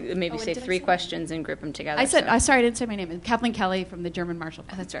say three questions and group them together. Sorry, I didn't say my name. Kathleen Kelly from the German Marshall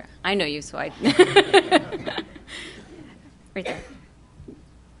Fund. That's right. I know you, so I... Right there.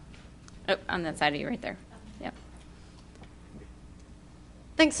 Oh, on that side of you, right there. Yep.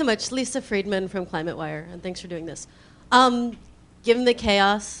 Thanks so much. Lisa Friedman from Climate Wire, and thanks for doing this. Given the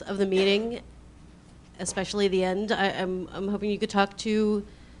chaos of the meeting, especially the end, I'm hoping you could talk to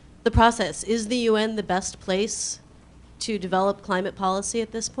the process. Is the UN the best place to develop climate policy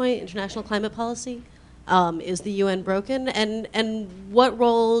at this point, international climate policy? Is the UN broken? And what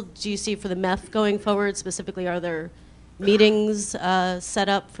role do you see for the MEF going forward? Specifically, are there meetings set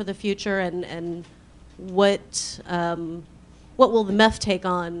up for the future? And what will the MEF take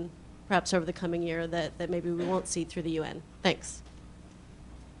on, perhaps over the coming year, that maybe we won't see through the UN? Thanks.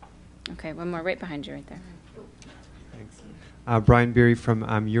 Okay, one more right behind you right there. Thanks. Brian Beery from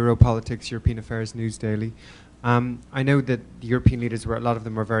Europolitics, European Affairs News Daily. I know that the European leaders a lot of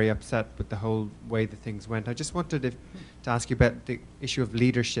them were very upset with the whole way that things went. I just wanted to ask you about the issue of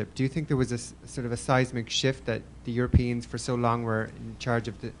leadership. Do you think there was a sort of a seismic shift that the Europeans for so long were in charge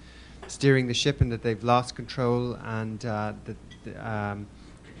of steering the ship and that they've lost control, and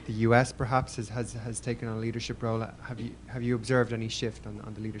the US perhaps has taken on a leadership role? Have you observed any shift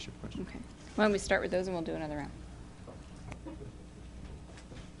on the leadership question? Okay. Why don't we start with those and we'll do another round.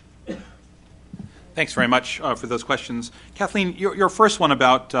 Thanks very much for those questions. Kathleen, your first one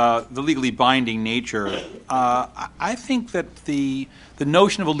about the legally binding nature, I think that the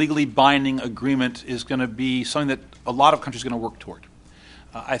notion of a legally binding agreement is going to be something that a lot of countries are going to work toward.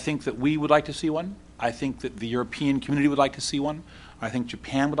 I think that we would like to see one. I think that the European community would like to see one. I think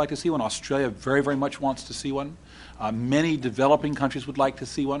Japan would like to see one. Australia very, very much wants to see one. Many developing countries would like to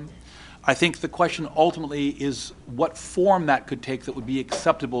see one. I think the question ultimately is what form that could take that would be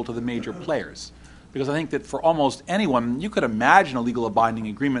acceptable to the major players. Because I think that for almost anyone, you could imagine a legal binding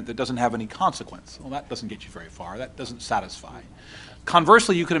agreement that doesn't have any consequence. Well, that doesn't get you very far. That doesn't satisfy.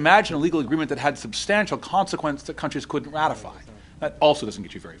 Conversely, you could imagine a legal agreement that had substantial consequence that countries couldn't ratify. That also doesn't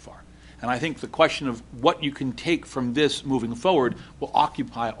get you very far. And I think the question of what you can take from this moving forward will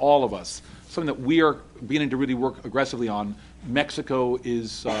occupy all of us, something that we are beginning to really work aggressively on. Mexico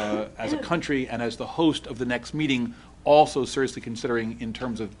is, as a country and as the host of the next meeting, also seriously considering in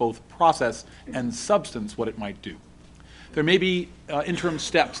terms of both process and substance what it might do. There may be interim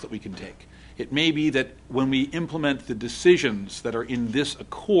steps that we can take. It may be that when we implement the decisions that are in this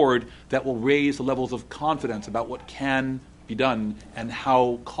accord, that will raise the levels of confidence about what can be done and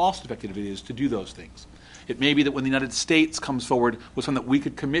how cost effective it is to do those things. It may be that when the United States comes forward with something that we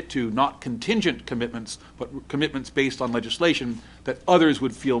could commit to, not contingent commitments, but commitments based on legislation, that others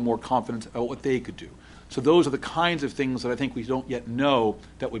would feel more confident about what they could do. So those are the kinds of things that I think we don't yet know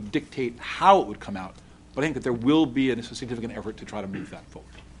that would dictate how it would come out. But I think that there will be a significant effort to try to move that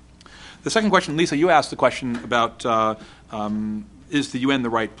forward. The second question, Lisa, you asked the question about is the UN the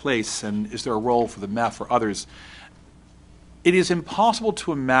right place and is there a role for the MEF or others? It is impossible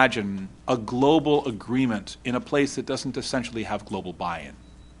to imagine a global agreement in a place that doesn't essentially have global buy-in.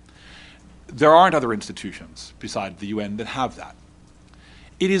 There aren't other institutions besides the UN that have that.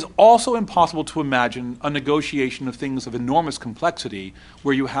 It is also impossible to imagine a negotiation of things of enormous complexity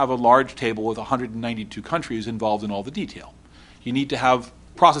where you have a large table with 192 countries involved in all the detail. You need to have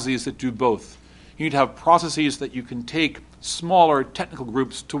processes that do both. You need to have processes that you can take smaller technical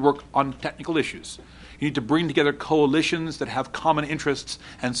groups to work on technical issues. You need to bring together coalitions that have common interests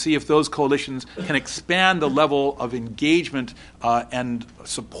and see if those coalitions can expand the level of engagement and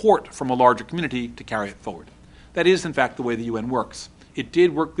support from a larger community to carry it forward. That is, in fact, the way the UN works. It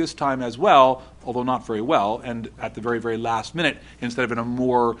did work this time as well, although not very well, and at the very, very last minute, instead of in a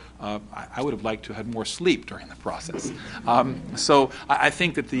more, I would have liked to have had more sleep during the process. So I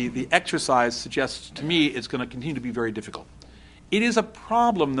think that the exercise suggests to me it's going to continue to be very difficult. It is a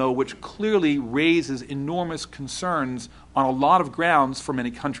problem, though, which clearly raises enormous concerns on a lot of grounds for many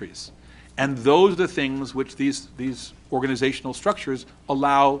countries. And those are the things which these organizational structures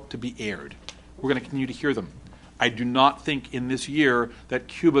allow to be aired. We're going to continue to hear them. I do not think in this year that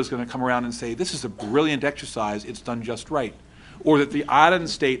Cuba is going to come around and say, this is a brilliant exercise, it's done just right. Or that the island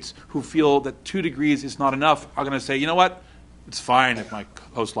states who feel that 2 degrees is not enough are going to say, you know what, it's fine if my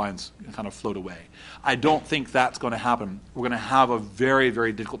coastlines kind of float away. I don't think that's going to happen. We're going to have a very,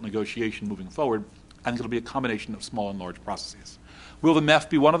 very difficult negotiation moving forward, and it'll be a combination of small and large processes. Will the MEF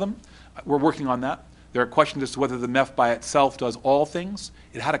be one of them? We're working on that. There are questions as to whether the MEF by itself does all things.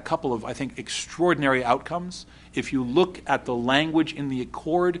 It had a couple of, I think, extraordinary outcomes. If you look at the language in the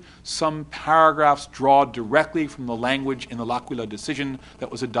accord, some paragraphs draw directly from the language in the L'Aquila decision that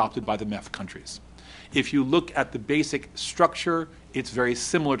was adopted by the MEF countries. If you look at the basic structure, it's very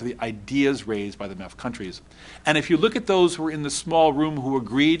similar to the ideas raised by the MEF countries. And if you look at those who were in the small room who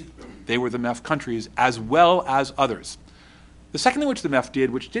agreed, they were the MEF countries as well as others. The second thing which the MEF did,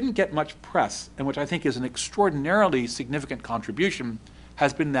 which didn't get much press, and which I think is an extraordinarily significant contribution,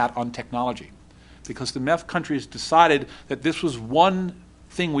 has been that on technology. Because the MEF countries decided that this was one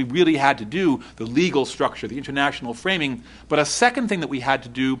thing we really had to do, the legal structure, the international framing, but a second thing that we had to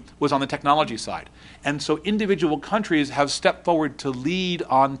do was on the technology side. And so individual countries have stepped forward to lead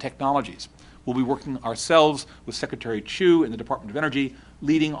on technologies. We'll be working ourselves with Secretary Chu in the Department of Energy,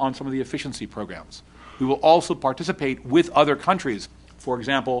 leading on some of the efficiency programs. We will also participate with other countries. For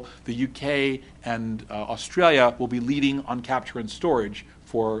example, the UK and Australia will be leading on capture and storage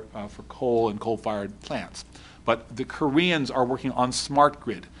for coal and coal-fired plants. But the Koreans are working on smart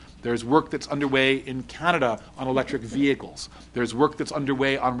grid. There's work that's underway in Canada on electric vehicles. There's work that's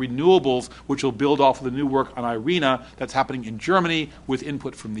underway on renewables, which will build off of the new work on IRENA that's happening in Germany with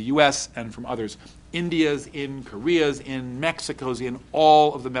input from the US and from others. India's in, Korea's in, Mexico's in,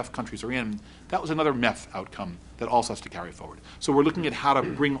 all of the MEF countries are in. That was another MEF outcome that also has to carry forward. So we're looking at how to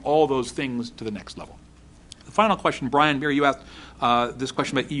bring all those things to the next level. The final question, Brian Beer, you asked this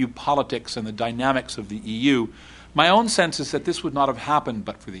question about EU politics and the dynamics of the EU. My own sense is that this would not have happened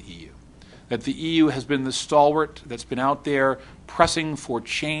but for the EU. That the EU has been the stalwart that's been out there pressing for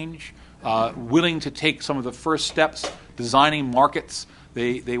change, willing to take some of the first steps, designing markets.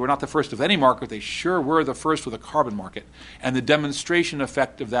 They were not the first of any market. They sure were the first with a carbon market. And the demonstration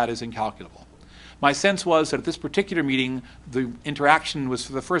effect of that is incalculable. My sense was that at this particular meeting, the interaction was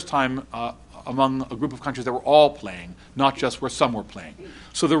for the first time among a group of countries that were all playing, not just where some were playing.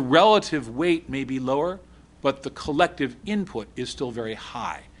 So the relative weight may be lower, but the collective input is still very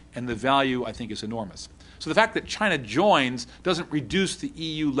high, and the value, I think, is enormous. So the fact that China joins doesn't reduce the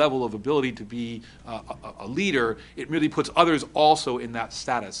EU level of ability to be a leader. It really puts others also in that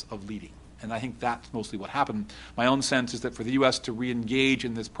status of leading. And I think that's mostly what happened. My own sense is that for the U.S. to re-engage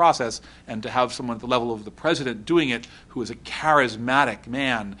in this process and to have someone at the level of the president doing it who is a charismatic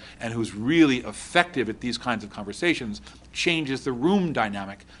man and who's really effective at these kinds of conversations changes the room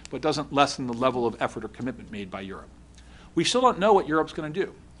dynamic but doesn't lessen the level of effort or commitment made by Europe. We still don't know what Europe's going to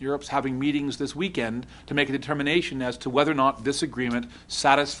do. Europe's having meetings this weekend to make a determination as to whether or not this agreement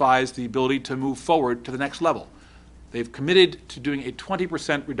satisfies the ability to move forward to the next level. They've committed to doing a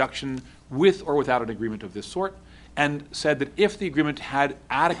 20% reduction with or without an agreement of this sort, and said that if the agreement had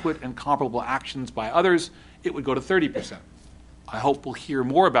adequate and comparable actions by others, it would go to 30%. I hope we'll hear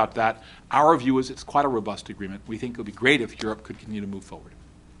more about that. Our view is it's quite a robust agreement. We think it would be great if Europe could continue to move forward.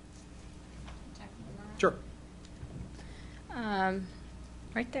 Sure.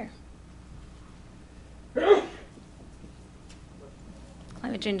 Right there.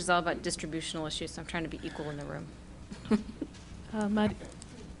 Climate change is all about distributional issues, so I'm trying to be equal in the room.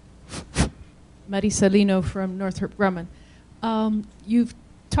 Mari Salino from Northrop Grumman. You've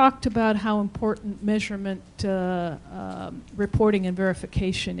talked about how important measurement reporting and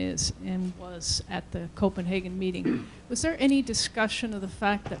verification is and was at the Copenhagen meeting. Was there any discussion of the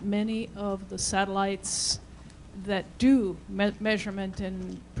fact that many of the satellites that do measurement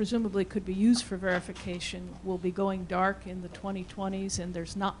and presumably could be used for verification will be going dark in the 2020s and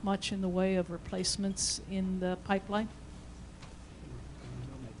there's not much in the way of replacements in the pipeline?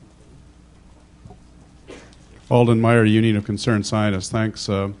 Alden Meyer, Union of Concerned Scientists. Thanks,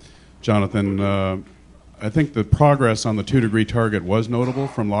 Jonathan. I think the progress on the 2-degree target was notable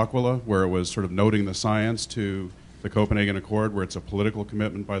from L'Aquila, where it was sort of noting the science, to the Copenhagen Accord, where it's a political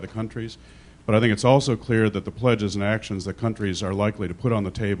commitment by the countries. But I think it's also clear that the pledges and actions that countries are likely to put on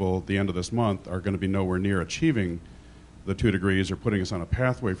the table at the end of this month are going to be nowhere near achieving the 2 degrees or putting us on a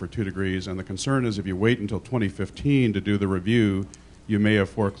pathway for 2 degrees. And the concern is if you wait until 2015 to do the review, you may have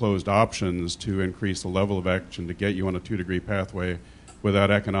foreclosed options to increase the level of action to get you on a 2-degree pathway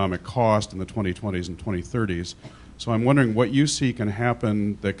without economic cost in the 2020s and 2030s. So I'm wondering what you see can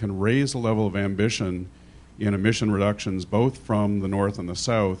happen that can raise the level of ambition in emission reductions both from the North and the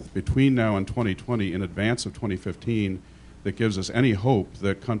South between now and 2020 in advance of 2015 that gives us any hope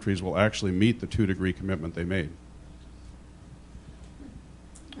that countries will actually meet the 2-degree commitment they made.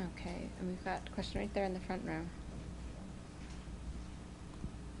 Okay, and we've got a question right there in the front row.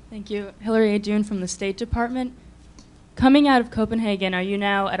 Thank you. Hillary A. June from the State Department. Coming out of Copenhagen, are you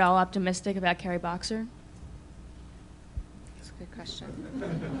now at all optimistic about Kerry Boxer? That's a good question.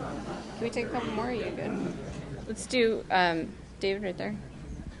 Can we take a couple more? Are you good? Let's do David right there.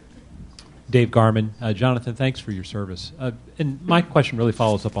 Dave Garman. Jonathan, thanks for your service. And my question really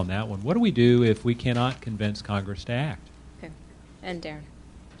follows up on that one. What do we do if we cannot convince Congress to act? Okay. And Darren.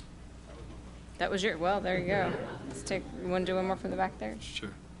 That was your, well, there you go. Let's take, you want to do one more from the back there? Sure.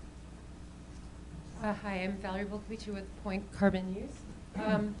 Hi, I'm Valerie Volkovich with Point Carbon Use.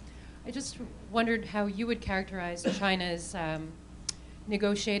 I just wondered how you would characterize China's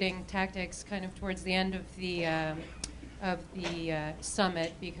negotiating tactics kind of towards the end of the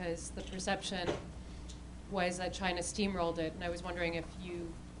summit, because the perception was that China steamrolled it, and I was wondering if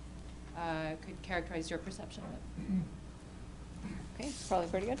you could characterize your perception of it. Okay, probably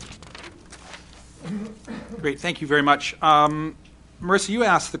pretty good. Great, thank you very much. Marissa, you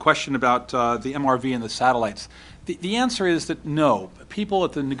asked the question about the MRV and the satellites. The answer is that no. People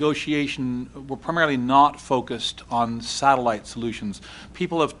at the negotiation were primarily not focused on satellite solutions.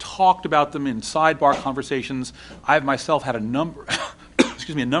 People have talked about them in sidebar conversations. I've myself had a number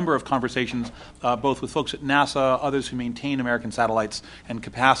of conversations, both with folks at NASA, others who maintain American satellites and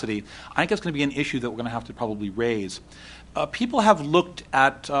capacity. I think it's going to be an issue that we're going to have to probably raise. People have looked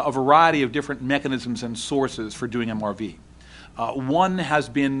at a variety of different mechanisms and sources for doing MRV. One has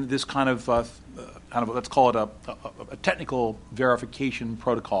been this kind of let's call it a technical verification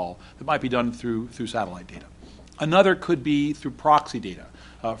protocol that might be done through satellite data. Another could be through proxy data.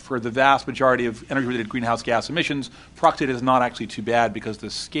 For the vast majority of energy-related greenhouse gas emissions, proxy data is not actually too bad because the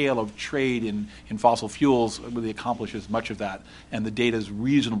scale of trade in fossil fuels really accomplishes much of that, and the data is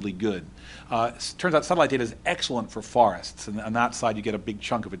reasonably good. It turns out satellite data is excellent for forests, and on that side you get a big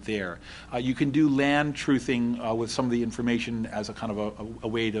chunk of it there. You can do land truthing with some of the information as a kind of a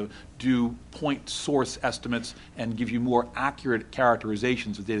way to do point source estimates and give you more accurate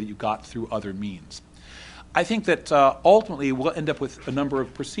characterizations of data that you got through other means. I think that ultimately we'll end up with a number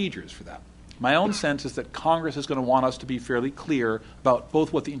of procedures for that. My own sense is that Congress is going to want us to be fairly clear about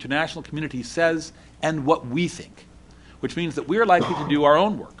both what the international community says and what we think, which means that we're likely to do our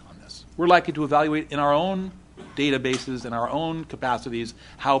own work on this. We're likely to evaluate in our own databases and our own capacities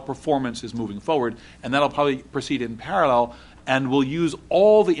how performance is moving forward, and that'll probably proceed in parallel, and we'll use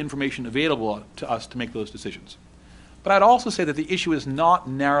all the information available to us to make those decisions. But I'd also say that the issue is not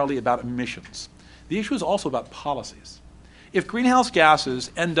narrowly about emissions. The issue is also about policies. If greenhouse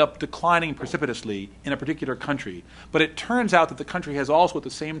gases end up declining precipitously in a particular country, but it turns out that the country has also at the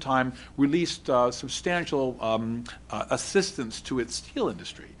same time released substantial assistance to its steel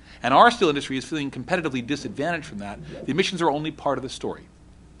industry, and our steel industry is feeling competitively disadvantaged from that, the emissions are only part of the story.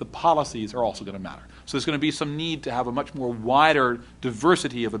 The policies are also going to matter. So there's going to be some need to have a much more wider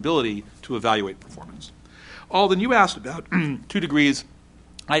diversity of ability to evaluate performance. Alden, you asked about 2 degrees.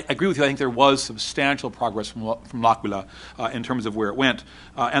 I agree with you. I think there was substantial progress from L'Aquila in terms of where it went.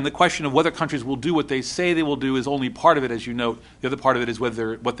 And the question of whether countries will do what they say they will do is only part of it, as you note. The other part of it is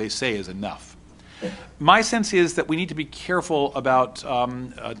whether what they say is enough. My sense is that we need to be careful about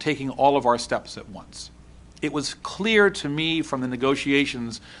taking all of our steps at once. It was clear to me from the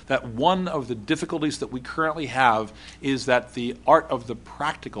negotiations that one of the difficulties that we currently have is that the art of the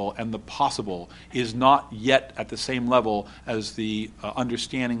practical and the possible is not yet at the same level as the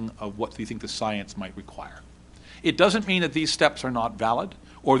understanding of what we think the science might require. It doesn't mean that these steps are not valid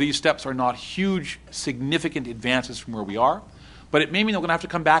or these steps are not huge, significant advances from where we are, but it may mean that we're going to have to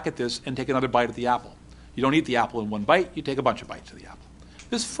come back at this and take another bite at the apple. You don't eat the apple in one bite, you take a bunch of bites of the apple.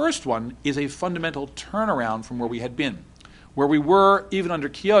 This first one is a fundamental turnaround from where we had been. Where we were, even under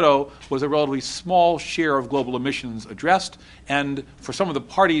Kyoto, was a relatively small share of global emissions addressed, and for some of the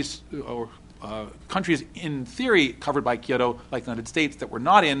parties or countries in theory covered by Kyoto, like the United States, that were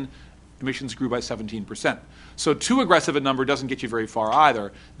not in, emissions grew by 17%. So too aggressive a number doesn't get you very far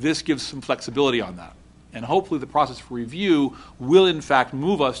either. This gives some flexibility on that. And hopefully the process for review will in fact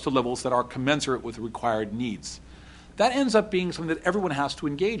move us to levels that are commensurate with the required needs. That ends up being something that everyone has to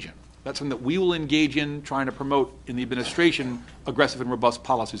engage in. That's something that we will engage in trying to promote in the administration aggressive and robust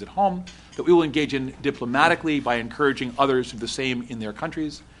policies at home, that we will engage in diplomatically by encouraging others to do the same in their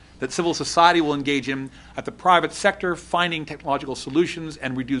countries, that civil society will engage in at the private sector, finding technological solutions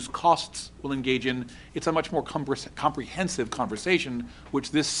and reduce costs will engage in. It's a much more comprehensive conversation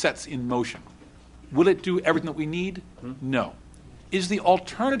which this sets in motion. Will it do everything that we need? No. Is the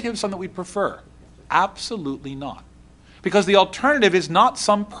alternative something that we prefer? Absolutely not. Because the alternative is not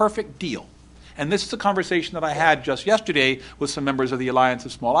some perfect deal. And this is a conversation that I had just yesterday with some members of the Alliance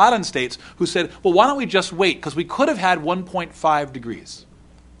of Small Island States who said, well, why don't we just wait? Because we could have had 1.5 degrees.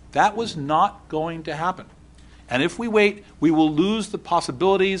 That was not going to happen. And if we wait, we will lose the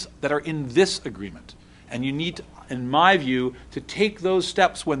possibilities that are in this agreement. And you need, in my view, to take those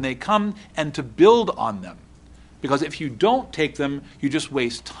steps when they come and to build on them. Because if you don't take them, you just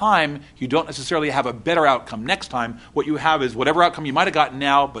waste time. You don't necessarily have a better outcome next time. What you have is whatever outcome you might have gotten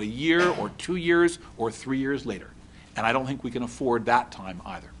now, but a year or 2 years or 3 years later. And I don't think we can afford that time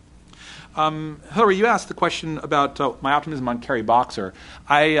either. Hillary, you asked the question about my optimism on Kerry Boxer.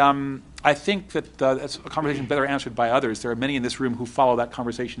 I think that that's a conversation better answered by others. There are many in this room who follow that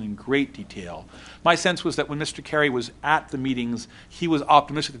conversation in great detail. My sense was that when Mr. Kerry was at the meetings, he was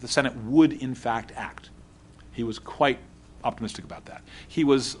optimistic that the Senate would in fact act. He was quite optimistic about that. He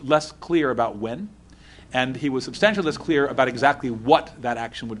was less clear about when, and he was substantially less clear about exactly what that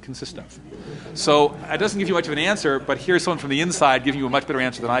action would consist of. So it doesn't give you much of an answer, but here's someone from the inside giving you a much better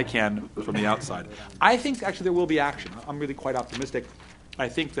answer than I can from the outside. I think actually there will be action. I'm really quite optimistic. I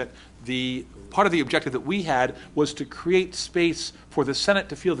think that the part of the objective that we had was to create space for the Senate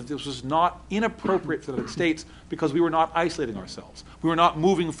to feel that this was not inappropriate for the United States because we were not isolating ourselves. We were not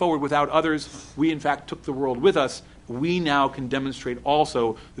moving forward without others. We, in fact, took the world with us. We now can demonstrate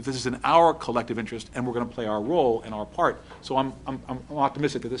also that this is in our collective interest and we're going to play our role and our part. So I'm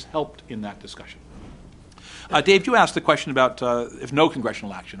optimistic that this helped in that discussion. Dave, you asked the question about if no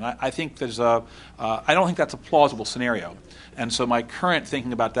congressional action. I think I don't think that's a plausible scenario. And so my current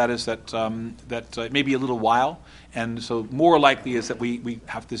thinking about that is that it may be a little while. And so more likely is that we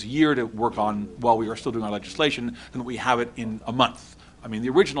have this year to work on while we are still doing our legislation than that we have it in a month. I mean, the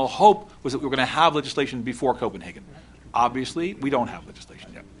original hope was that we were going to have legislation before Copenhagen. Obviously, we don't have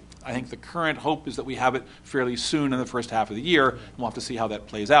legislation yet. I think the current hope is that we have it fairly soon in the first half of the year, and we'll have to see how that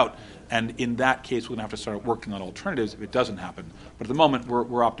plays out. And in that case, we're going to have to start working on alternatives if it doesn't happen. But at the moment,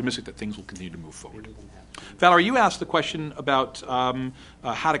 we're optimistic that things will continue to move forward. Valerie, you asked the question about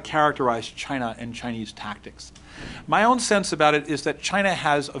how to characterize China and Chinese tactics. My own sense about it is that China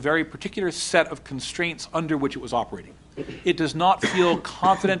has a very particular set of constraints under which it was operating. It does not feel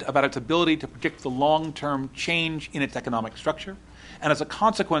confident about its ability to predict the long-term change in its economic structure, and as a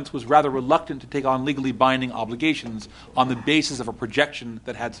consequence was rather reluctant to take on legally binding obligations on the basis of a projection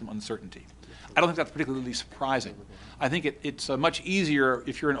that had some uncertainty. I don't think that's particularly surprising. I think it's much easier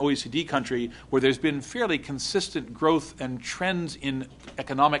if you're an OECD country where there's been fairly consistent growth and trends in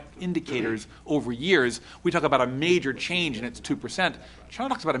economic indicators over years. We talk about a major change and it's 2%. China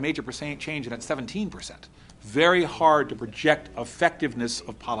talks about a major change and it's 17%. Very hard to project effectiveness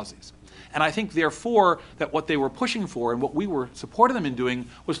of policies. And I think, therefore, that what they were pushing for and what we were supporting them in doing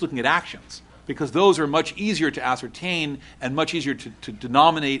was looking at actions, because those are much easier to ascertain and much easier to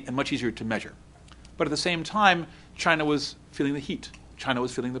denominate and much easier to measure. But at the same time, China was feeling the heat. China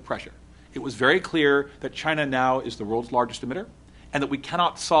was feeling the pressure. It was very clear that China now is the world's largest emitter and that we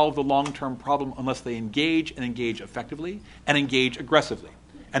cannot solve the long-term problem unless they engage and engage effectively and engage aggressively.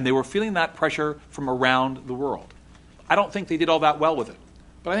 And they were feeling that pressure from around the world. I don't think they did all that well with it.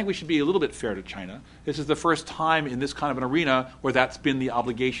 But I think we should be a little bit fair to China. This is the first time in this kind of an arena where that's been the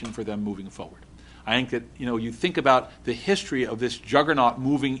obligation for them moving forward. I think that, you think about the history of this juggernaut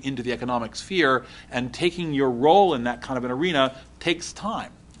moving into the economic sphere, and taking your role in that kind of an arena takes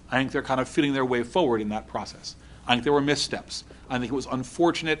time. I think they're kind of feeling their way forward in that process. I think there were missteps. I think it was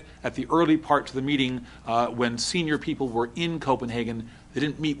unfortunate at the early part of the meeting when senior people were in Copenhagen, they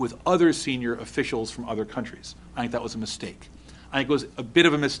didn't meet with other senior officials from other countries. I think that was a mistake. I think it was a bit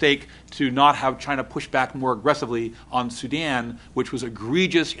of a mistake to not have China push back more aggressively on Sudan, which was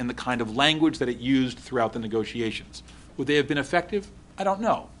egregious in the kind of language that it used throughout the negotiations. Would they have been effective? I don't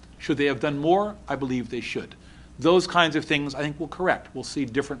know. Should they have done more? I believe they should. Those kinds of things I think will correct. We'll see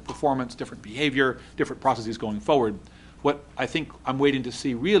different performance, different behavior, different processes going forward. What I think I'm waiting to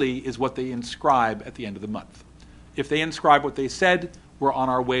see really is what they inscribe at the end of the month. If they inscribe what they said, we're on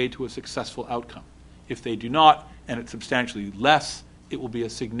our way to a successful outcome. If they do not, and it's substantially less, it will be a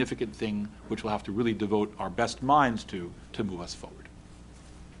significant thing which we'll have to really devote our best minds to move us forward.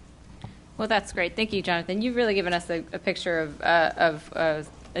 Well, that's great. Thank you, Jonathan. You've really given us a picture of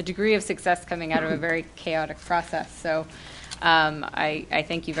a degree of success coming out of a very chaotic process. So I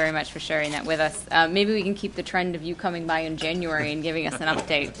thank you very much for sharing that with us. Maybe we can keep the trend of you coming by in January and giving us an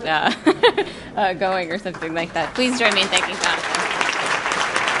update going or something like that. Please join me in thanking Jonathan.